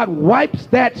 God wipes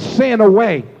that sin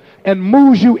away and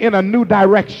moves you in a new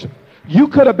direction. You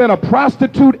could have been a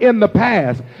prostitute in the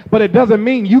past, but it doesn't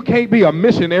mean you can't be a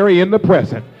missionary in the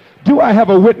present. Do I have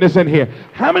a witness in here?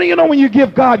 How many of you know when you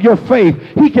give God your faith,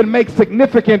 he can make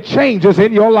significant changes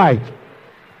in your life?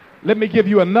 Let me give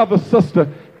you another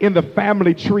sister in the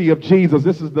family tree of Jesus.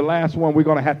 This is the last one we're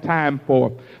going to have time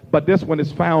for, but this one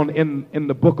is found in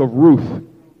the book of Ruth.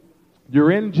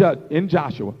 You're in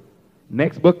Joshua.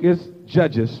 Next book is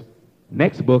Judges.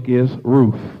 Next book is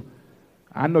Ruth.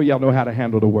 I know y'all know how to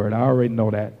handle the word. I already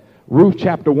know that. Ruth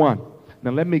chapter 1.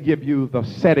 Now let me give you the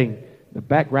setting, the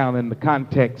background and the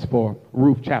context for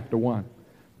Ruth chapter 1.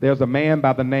 There's a man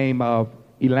by the name of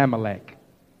Elimelech.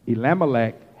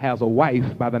 Elimelech has a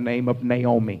wife by the name of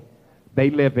Naomi. They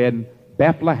live in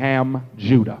Bethlehem,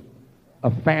 Judah.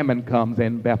 A famine comes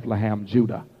in Bethlehem,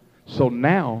 Judah. So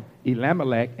now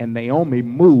Elimelech and Naomi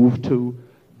move to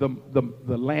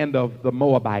the land of the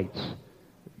Moabites.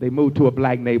 They moved to a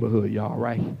black neighborhood, y'all,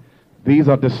 right? These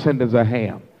are descendants of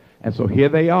Ham. And so here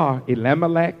they are,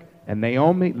 Elimelech and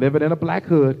Naomi living in a black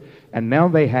hood, and now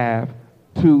they have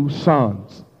two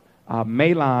sons,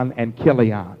 Mahlon and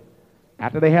Chilion.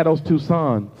 After they had those two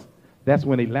sons, that's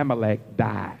when Elimelech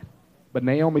died. But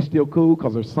Naomi's still cool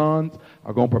because her sons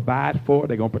are going to provide for her.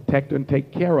 They're going to protect her and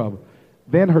take care of her.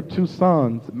 Then her two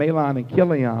sons, Mahlon and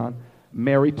Chilion,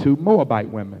 married two Moabite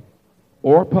women,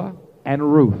 Orpah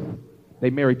and Ruth. They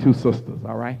married two sisters,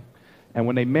 all right? And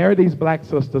when they marry these black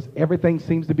sisters, everything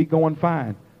seems to be going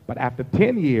fine. But after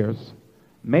 10 years,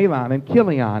 Mahlon and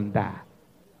Chilion die.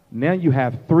 Now you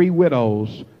have three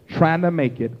widows trying to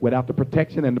make it without the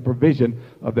protection and the provision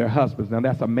of their husbands. Now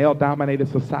that's a male-dominated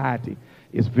society.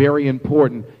 It's very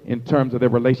important in terms of their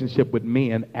relationship with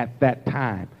men at that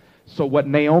time. So what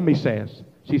Naomi says,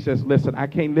 she says, listen, I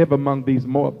can't live among these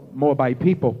Moabite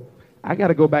people. I got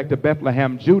to go back to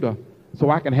Bethlehem, Judah, so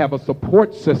I can have a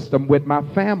support system with my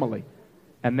family.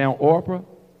 And now Orpah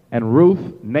and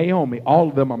Ruth, Naomi, all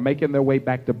of them are making their way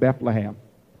back to Bethlehem.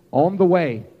 On the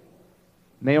way,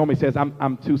 Naomi says,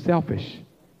 I'm too selfish.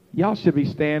 Y'all should be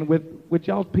staying with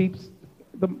y'all's peeps,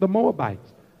 the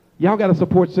Moabites. Y'all got a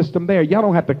support system there. Y'all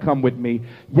don't have to come with me.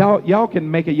 Y'all can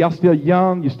make it. Y'all still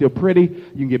young. You're still pretty.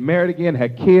 You can get married again,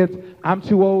 have kids. I'm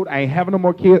too old. I ain't having no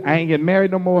more kids. I ain't getting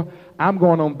married no more. I'm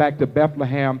going on back to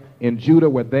Bethlehem in Judah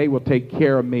where they will take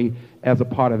care of me as a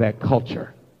part of that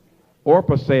culture.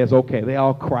 Orpah says, okay. They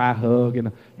all cry, hug,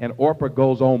 and Orpah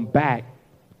goes on back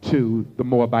to the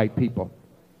Moabite people.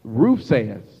 Ruth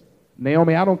says,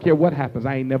 Naomi, I don't care what happens.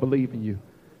 I ain't never leaving you.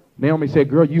 Naomi said,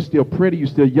 girl, you still pretty, you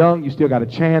still young, you still got a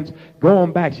chance. Go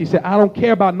on back. She said, I don't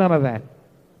care about none of that.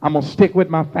 I'm going to stick with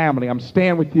my family. I'm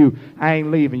staying with you. I ain't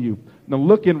leaving you. Now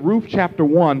look in Ruth chapter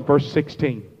 1, verse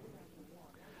 16.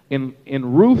 In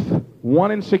Ruth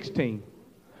 1 and 16,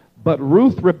 but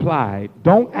Ruth replied,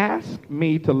 don't ask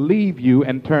me to leave you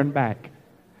and turn back.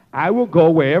 I will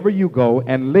go wherever you go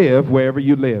and live wherever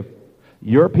you live.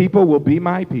 Your people will be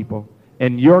my people,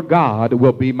 and your God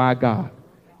will be my God.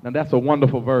 Now that's a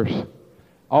wonderful verse.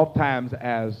 Oftentimes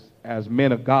as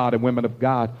men of God and women of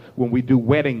God, when we do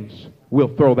weddings,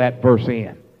 we'll throw that verse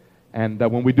in. And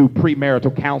when we do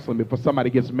premarital counseling before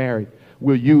somebody gets married,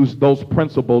 we'll use those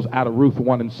principles out of Ruth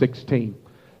 1 and 16.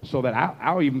 So that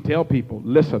I'll even tell people,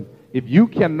 listen, if you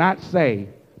cannot say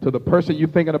to the person you're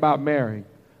thinking about marrying,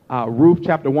 Ruth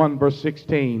chapter 1 verse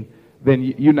 16, then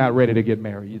you're not ready to get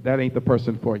married. That ain't the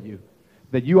person for you.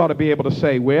 That you ought to be able to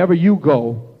say, wherever you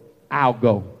go, I'll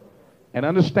go. And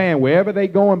understand, wherever they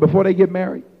going before they get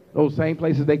married, those same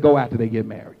places they go after they get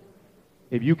married.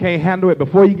 If you can't handle it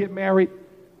before you get married,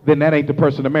 then that ain't the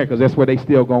person to marry, because that's where they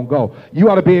still going to go. You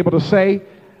ought to be able to say,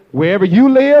 wherever you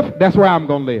live, that's where I'm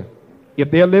going to live.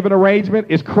 If their living arrangement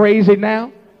is crazy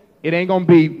now, it ain't going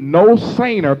to be no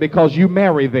saner because you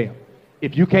marry them.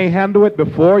 If you can't handle it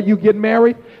before you get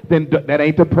married, then that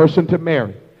ain't the person to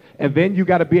marry. And then you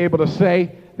got to be able to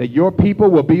say that your people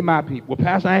will be my people. Well,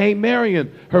 Pastor, I ain't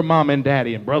marrying her mom and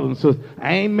daddy and brothers and sisters.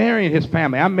 I ain't marrying his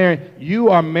family. You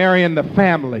are marrying the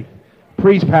family.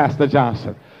 Preach, Pastor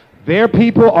Johnson. Their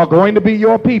people are going to be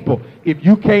your people. If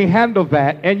you can't handle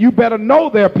that, and you better know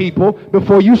their people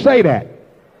before you say that.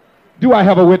 Do I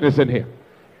have a witness in here?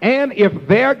 And if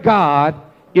their God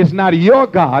is not your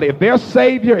God, if their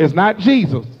Savior is not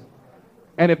Jesus,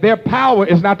 and if their power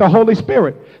is not the Holy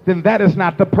Spirit, then that is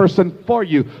not the person for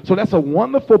you. So that's a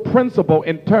wonderful principle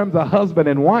in terms of husband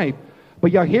and wife.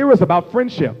 But y'all, here is about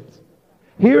friendships.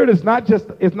 Here it is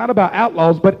it's not about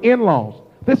outlaws, but in-laws.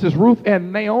 This is Ruth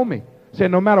and Naomi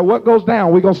saying, no matter what goes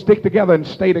down, we're going to stick together and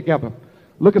stay together.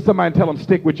 Look at somebody and tell them,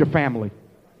 stick with your family.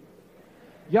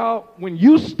 Y'all, when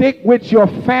you stick with your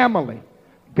family,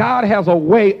 God has a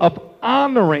way of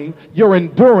honoring your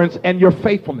endurance and your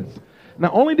faithfulness.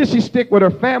 Not only did she stick with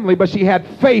her family, but she had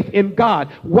faith in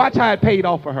God. Watch how it paid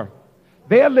off for her.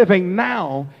 They're living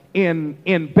now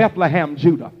in Bethlehem,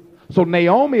 Judah. So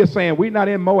Naomi is saying, we're not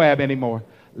in Moab anymore.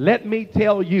 Let me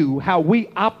tell you how we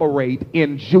operate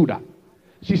in Judah.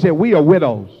 She said, we are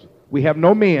widows. We have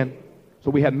no men, so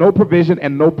we have no provision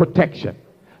and no protection.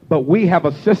 But we have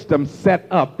a system set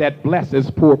up that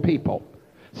blesses poor people.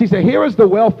 She said, here is the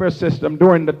welfare system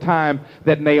during the time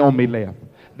that Naomi lived.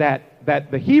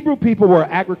 That the Hebrew people were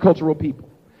agricultural people.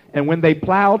 And when they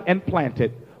plowed and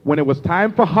planted, when it was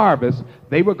time for harvest,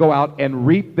 they would go out and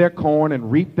reap their corn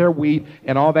and reap their wheat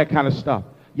and all that kind of stuff.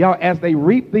 Y'all, as they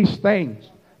reap these things,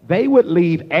 they would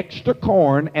leave extra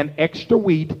corn and extra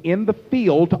wheat in the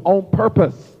field on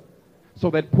purpose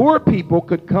so that poor people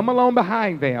could come along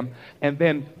behind them and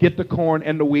then get the corn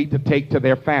and the wheat to take to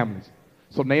their families.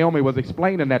 So Naomi was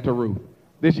explaining that to Ruth.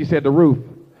 Then she said to Ruth,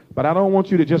 but I don't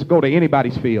want you to just go to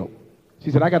anybody's field. She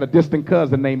said, I got a distant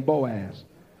cousin named Boaz.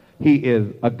 He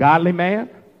is a godly man.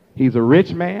 He's a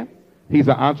rich man. He's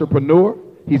an entrepreneur.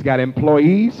 He's got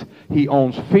employees. He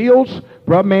owns fields.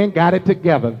 Bruh, man, got it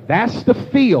together. That's the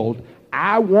field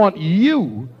I want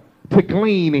you to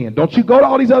glean in. Don't you go to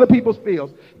all these other people's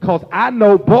fields, because I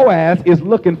know Boaz is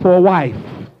looking for a wife.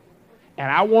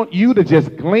 And I want you to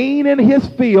just glean in his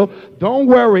field. Don't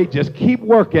worry. Just keep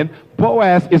working.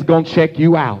 Boaz is going to check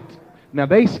you out. Now,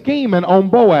 they scheming on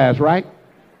Boaz, right?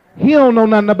 He don't know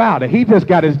nothing about it. He just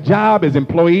got his job, his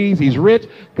employees. He's rich,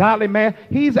 godly man.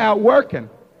 He's out working.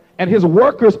 And his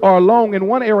workers are along in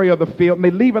one area of the field, and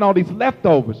they're leaving all these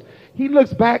leftovers. He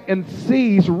looks back and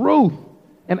sees Ruth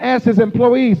and asks his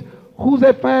employees, who's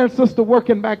that fine sister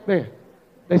working back there?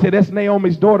 They say, that's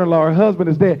Naomi's daughter-in-law. Her husband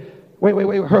is dead. Wait.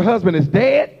 Her husband is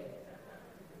dead?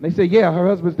 And they say, yeah, her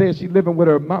husband's dead. She's living with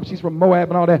her mom. She's from Moab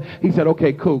and all that. He said,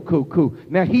 okay, cool.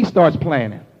 Now he starts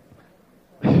planning.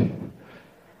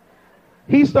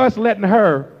 He starts letting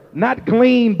her not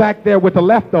glean back there with the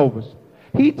leftovers.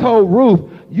 He told Ruth,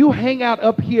 you hang out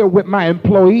up here with my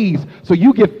employees so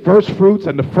you get first fruits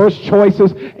and the first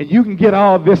choices and you can get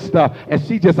all this stuff. And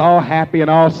she just all happy and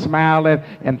all smiling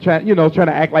and trying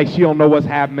to act like she don't know what's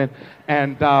happening.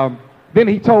 And then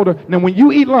he told her, now when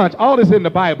you eat lunch, all this in the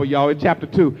Bible, y'all, in chapter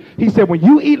 2. He said, when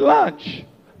you eat lunch,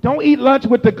 don't eat lunch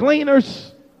with the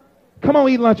gleaners. Come on,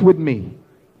 eat lunch with me.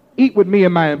 Eat with me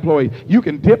and my employees. You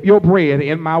can dip your bread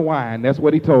in my wine. That's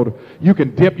what he told her. You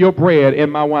can dip your bread in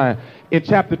my wine. In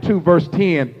chapter 2, verse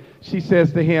 10, she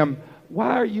says to him,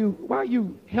 why are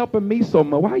you helping me so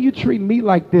much? Why are you treating me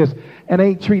like this and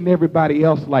ain't treating everybody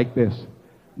else like this?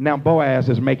 Now Boaz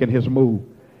is making his move.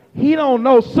 He don't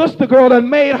know sister girl done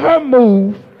made her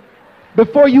move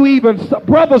before you even...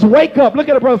 Brothers, wake up. Look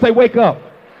at the brother, say, wake up.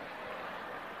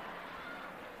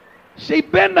 She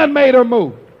been done made her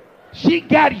move. She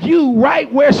got you right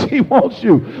where she wants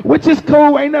you, which is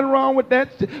cool. Ain't nothing wrong with that.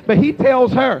 But he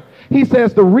tells her, he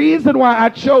says, the reason why I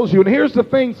chose you, and here's the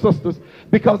thing, sisters,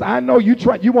 because I know you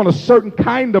want a certain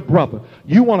kind of brother.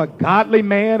 You want a godly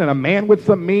man and a man with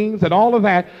some means and all of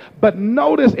that. But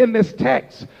notice in this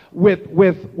text with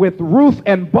Ruth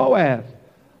and Boaz,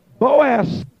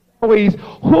 Boaz always,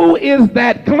 who is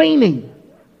that gleaning?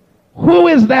 Who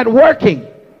is that working?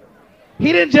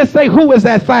 He didn't just say, who is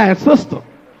that fine sister?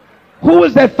 Who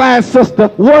is that fine sister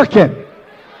working?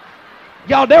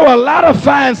 Y'all, there were a lot of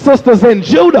fine sisters in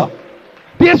Judah.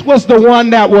 This was the one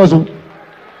that was...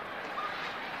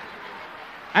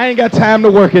 I ain't got time to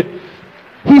work it.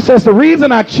 He says, the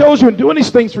reason I chose you and doing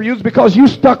these things for you is because you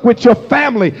stuck with your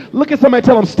family. Look at somebody,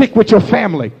 tell them, stick with your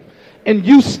family. And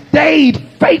you stayed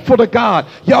faithful to God.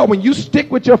 Y'all, when you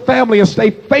stick with your family and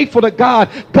stay faithful to God,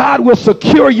 God will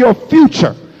secure your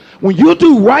future. When you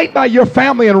do right by your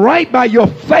family and right by your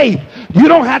faith, you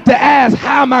don't have to ask,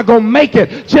 how am I going to make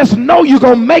it? Just know you're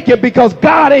going to make it, because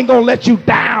God ain't going to let you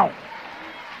down.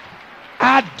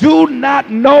 I do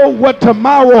not know what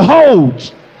tomorrow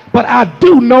holds, but I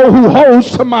do know who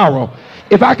holds tomorrow.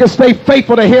 If I can stay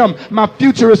faithful to him, my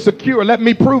future is secure. Let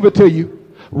me prove it to you.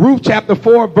 Ruth chapter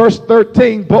 4, verse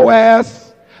 13,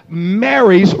 Boaz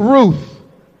marries Ruth.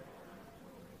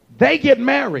 They get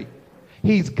married.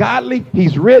 He's godly,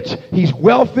 he's rich, he's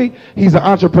wealthy, he's an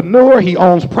entrepreneur, he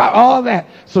owns all that.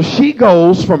 So she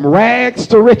goes from rags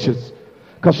to riches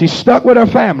because she stuck with her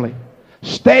family,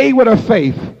 stayed with her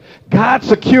faith. God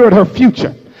secured her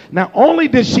future. Not only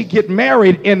did she get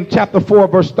married in chapter 4,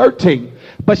 verse 13,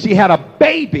 but she had a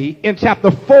baby in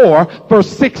chapter 4, verse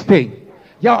 16.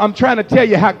 Y'all, I'm trying to tell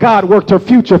you how God worked her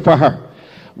future for her.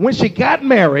 When she got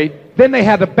married, then they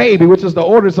had a baby, which is the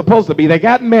order it's supposed to be. They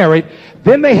got married,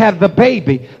 then they had the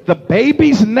baby. The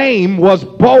baby's name was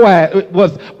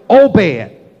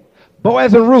Obed.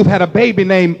 Boaz and Ruth had a baby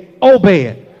named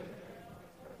Obed.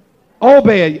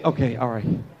 Obed, okay, all right.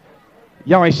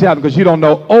 Y'all ain't shouting because you don't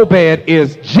know Obed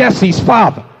is Jesse's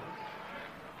father.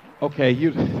 Okay,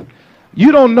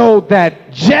 you don't know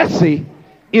that Jesse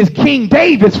is King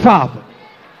David's father.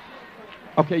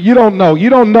 Okay, you don't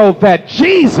know that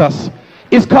Jesus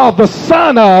is called the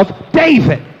son of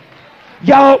David.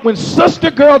 Y'all, when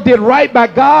Sister Girl did right by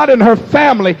God and her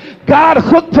family, God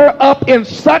hooked her up in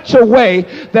such a way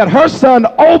that her son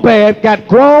Obed got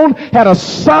grown, had a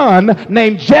son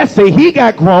named Jesse. He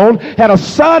got grown, had a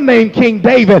son named King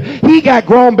David. He got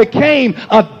grown, became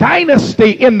a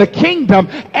dynasty in the kingdom,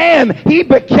 and he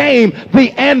became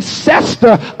the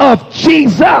ancestor of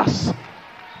Jesus.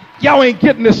 Y'all ain't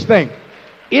getting this thing.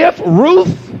 If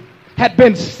Ruth had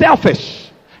been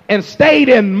selfish and stayed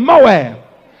in Moab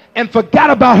and forgot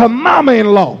about her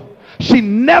mama-in-law, she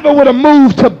never would have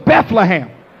moved to Bethlehem.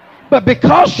 But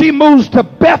because she moves to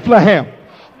Bethlehem,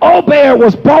 Obed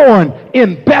was born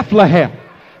in Bethlehem.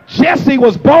 Jesse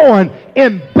was born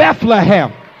in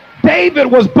Bethlehem. David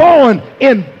was born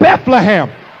in Bethlehem.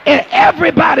 And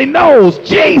everybody knows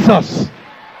Jesus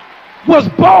was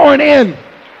born in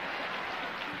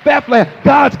Bethlehem.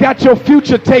 God's got your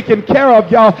future taken care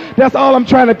of, y'all. That's all I'm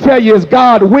trying to tell you is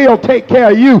God will take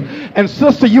care of you. And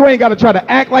sister, you ain't got to try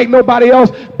to act like nobody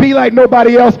else, be like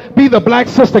nobody else, be the black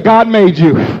sister God made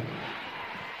you.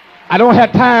 I don't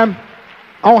have time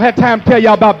to tell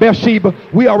y'all about Bathsheba.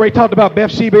 We already talked about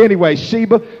Bathsheba anyway.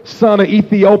 Sheba, son of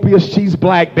Ethiopia, she's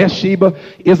black. Bathsheba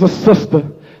is a sister.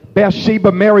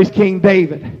 Bathsheba marries King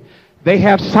David. They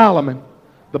have Solomon.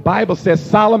 The Bible says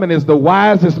Solomon is the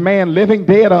wisest man living,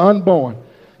 dead, or unborn.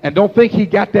 And don't think he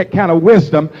got that kind of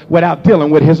wisdom without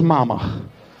dealing with his mama.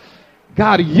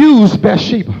 God used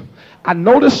Bathsheba. I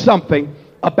noticed something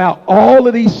about all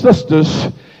of these sisters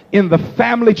in the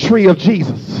family tree of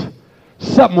Jesus.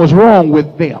 Something was wrong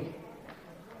with them.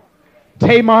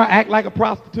 Tamar act like a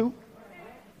prostitute.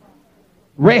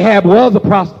 Rahab was a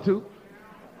prostitute.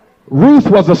 Ruth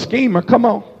was a schemer. Come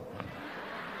on.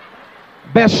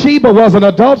 Bathsheba was an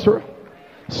adulterer.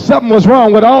 Something was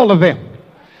wrong with all of them.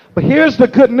 But here's the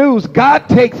good news. God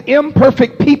takes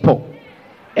imperfect people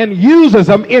and uses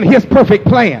them in his perfect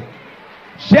plan.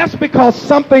 Just because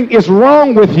something is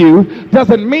wrong with you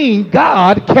doesn't mean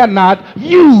God cannot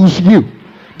use you.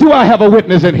 Do I have a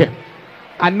witness in here?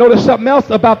 I noticed something else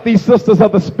about these sisters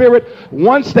of the Spirit.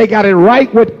 Once they got it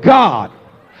right with God,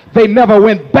 they never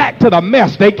went back to the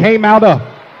mess they came out of.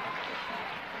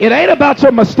 It ain't about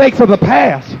your mistakes of the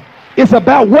past. It's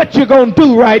about what you're going to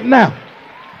do right now.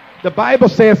 The Bible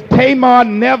says Tamar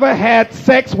never had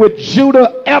sex with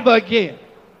Judah ever again.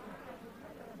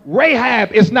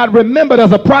 Rahab is not remembered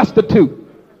as a prostitute.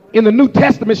 In the New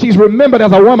Testament, she's remembered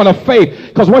as a woman of faith,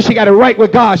 because once she got it right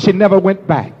with God, she never went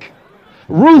back.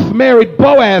 Ruth married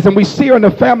Boaz, and we see her in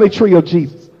the family tree of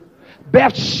Jesus.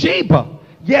 Bathsheba,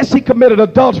 yes, he committed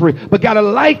adultery, but got a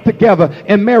life together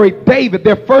and married David.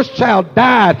 Their first child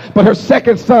died, but her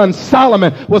second son,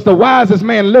 Solomon, was the wisest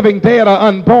man living, dead, or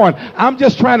unborn. I'm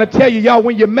just trying to tell you, y'all,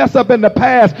 when you mess up in the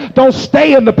past, don't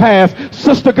stay in the past.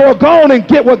 Sister girl, go on and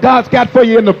get what God's got for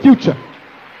you in the future.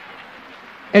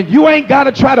 And you ain't got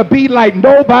to try to be like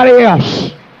nobody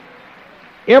else.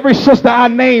 Every sister I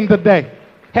named today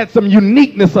had some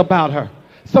uniqueness about her,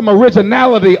 some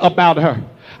originality about her.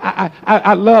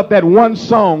 I love that one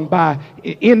song by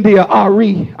India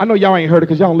Ari. I know y'all ain't heard it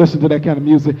because y'all don't listen to that kind of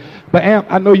music. But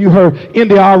I know you heard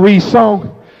India Ari's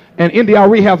song. And India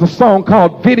Arie has a song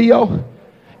called Video.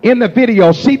 In the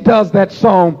video, she does that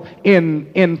song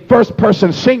in first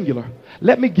person singular.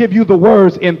 Let me give you the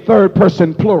words in third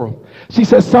person plural. She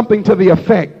says something to the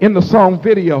effect in the song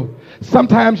Video.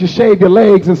 Sometimes you shave your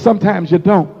legs and sometimes you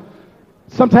don't.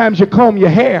 Sometimes you comb your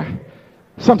hair.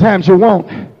 Sometimes you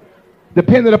won't.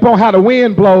 Depending upon how the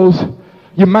wind blows,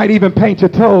 you might even paint your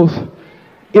toes.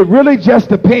 It really just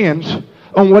depends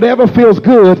on whatever feels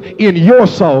good in your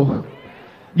soul.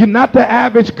 You're not the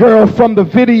average girl from the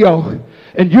video,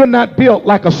 and you're not built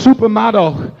like a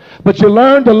supermodel, but you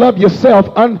learn to love yourself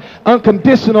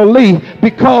unconditionally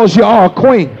because you are a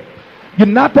queen. You're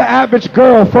not the average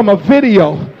girl from a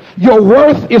video. Your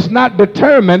worth is not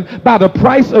determined by the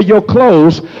price of your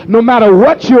clothes. No matter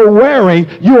what you're wearing,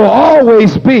 you will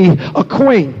always be a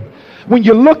queen. When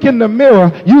you look in the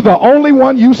mirror, you're the only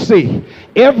one you see.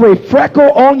 Every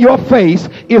freckle on your face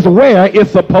is where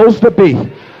it's supposed to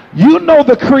be. You know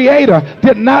the Creator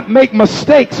did not make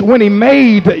mistakes when he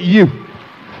made you.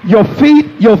 Your feet,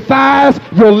 your thighs,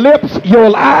 your lips,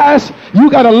 your eyes, you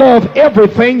got to love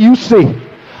everything you see.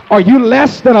 Are you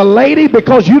less than a lady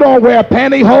because you don't wear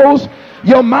pantyhose?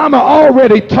 Your mama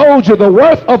already told you the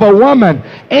worth of a woman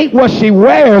ain't what she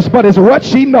wears, but is what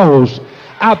she knows.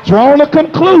 I've drawn a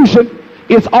conclusion.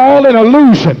 It's all an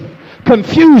illusion.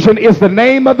 Confusion is the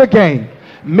name of the game.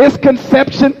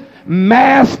 Misconception,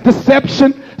 mass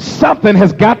deception, something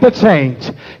has got to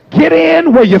change. Get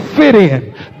in where you fit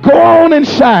in. Go on and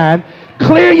shine.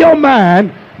 Clear your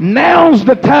mind. Now's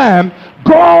the time.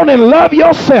 Go on and love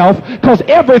yourself, because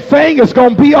everything is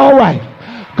going to be all right.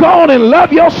 Go on and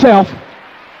love yourself,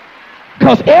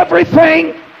 because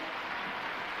everything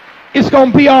is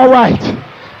going to be all right.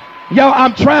 Y'all,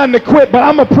 I'm trying to quit, but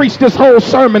I'm going to preach this whole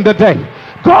sermon today.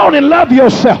 Go on and love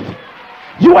yourself.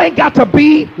 You ain't got to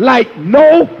be like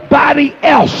nobody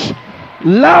else.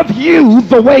 Love you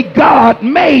the way God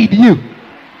made you.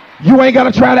 You ain't got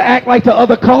to try to act like the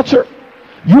other culture.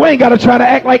 You ain't got to try to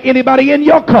act like anybody in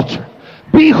your culture.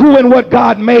 Be who and what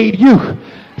God made you.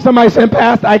 Somebody said,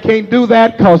 Pastor, I can't do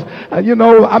that because,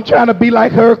 I'm trying to be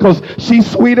like her because she's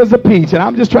sweet as a peach. And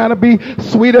I'm just trying to be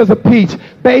sweet as a peach.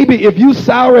 Baby, if you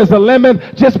sour as a lemon,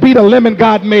 just be the lemon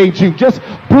God made you. Just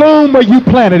bloom where you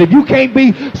planted. If you can't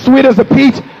be sweet as a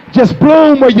peach, just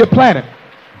bloom where you planted.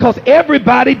 Because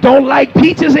everybody don't like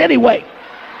peaches anyway.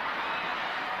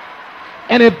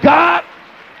 And if God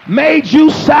made you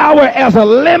sour as a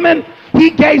lemon, he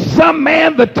gave some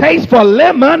man the taste for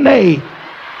lemonade.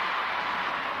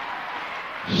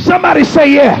 Somebody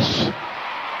say yes.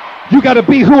 You got to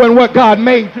be who and what God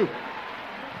made you.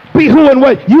 Be who and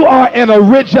what. You are an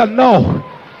original.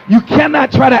 You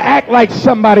cannot try to act like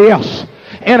somebody else.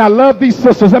 And I love these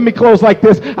sisters. Let me close like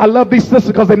this. I love these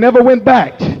sisters because they never went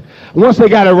back once they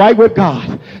got it right with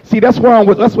God. See, that's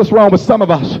what's wrong with some of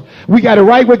us. We got it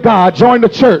right with God, join the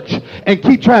church, and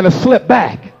keep trying to slip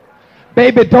back.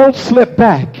 Baby, don't slip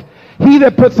back. He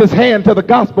that puts his hand to the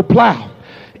gospel plow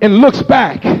and looks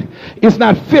back is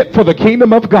not fit for the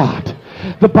kingdom of God.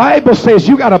 The Bible says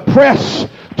you got to press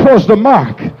towards the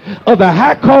mark of the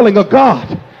high calling of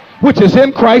God, which is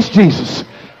in Christ Jesus.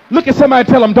 Look at somebody and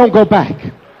tell them, don't go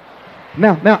back.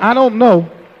 Now, I don't know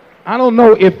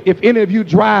if any of you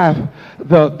drive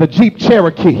the Jeep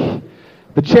Cherokee,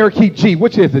 the Cherokee Jeep.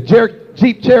 Which is it?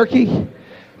 Jeep Cherokee?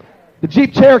 The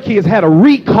Jeep Cherokee has had a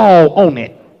recall on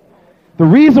it. The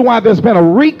reason why there's been a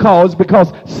recall is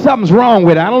because something's wrong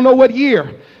with it. I don't know what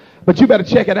year, but you better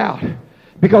check it out.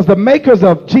 Because the makers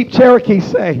of Jeep Cherokee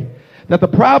say that the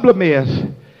problem is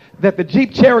that the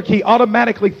Jeep Cherokee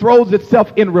automatically throws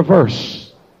itself in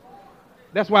reverse.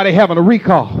 That's why they're having a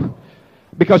recall.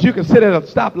 Because you can sit at a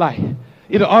stoplight.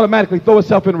 It'll automatically throw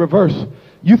itself in reverse.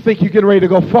 You think you're getting ready to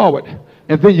go forward,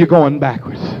 and then you're going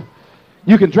backwards.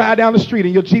 You can drive down the street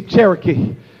in your Jeep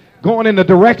Cherokee, going in the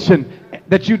direction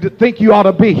that you think you ought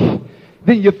to be.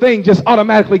 Then your thing just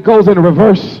automatically goes in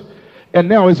reverse, and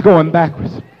now it's going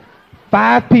backwards.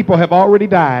 5 people have already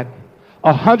died.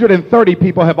 130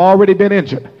 people have already been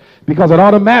injured because it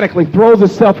automatically throws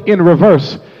itself in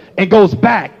reverse and goes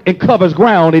back and covers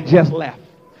ground it just left.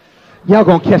 Y'all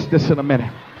gonna catch this in a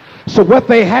minute. So what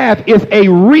they have is a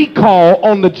recall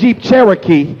on the Jeep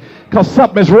Cherokee because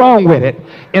something is wrong with it.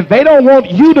 And they don't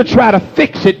want you to try to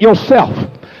fix it yourself.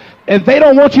 And they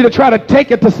don't want you to try to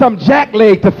take it to some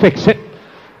jackleg to fix it.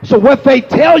 So what they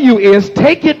tell you is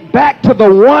take it back to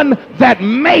the one that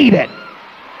made it.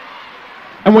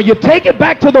 And when you take it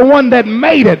back to the one that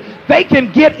made it, they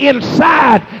can get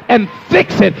inside and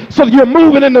fix it so you're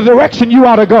moving in the direction you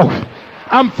ought to go.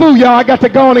 I'm through, y'all. I got to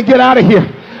go on and get out of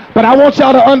here. But I want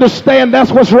y'all to understand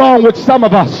that's what's wrong with some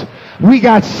of us. We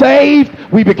got saved,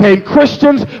 We became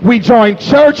Christians. We joined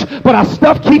church, but our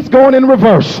stuff keeps going in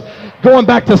reverse. Going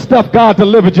back to stuff God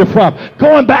delivered you from.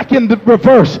 Going back in the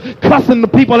reverse, cussing the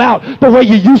people out the way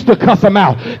you used to cuss them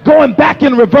out. Going back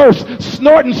in reverse,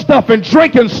 snorting stuff and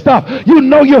drinking stuff. You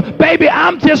know baby,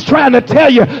 I'm just trying to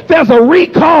tell you, there's a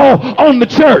recall on the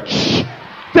church.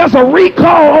 There's a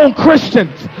recall on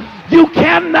Christians. You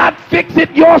cannot fix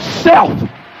it yourself.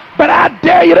 But I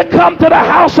dare you to come to the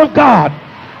house of God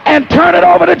and turn it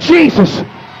over to Jesus.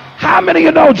 How many of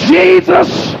you know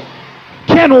Jesus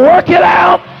can work it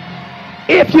out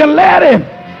if you let him?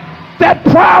 That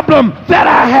problem that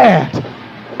I had,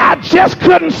 I just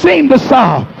couldn't seem to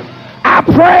solve. I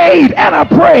prayed and I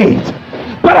prayed,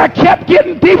 but I kept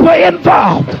getting deeper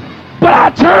involved. But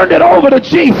I turned it over to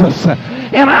Jesus,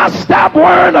 and I stopped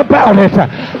worrying about it.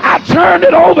 I turned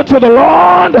it over to the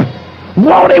Lord.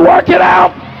 Won't he work it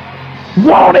out?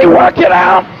 Won't he work it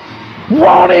out?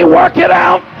 Won't he work it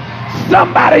out?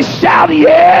 Somebody shout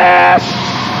yes.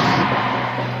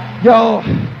 Y'all,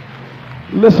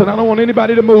 listen, I don't want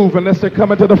anybody to move unless they're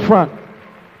coming to the front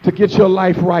to get your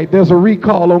life right. There's a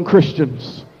recall on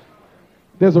Christians.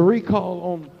 There's a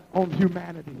recall on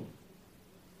humanity.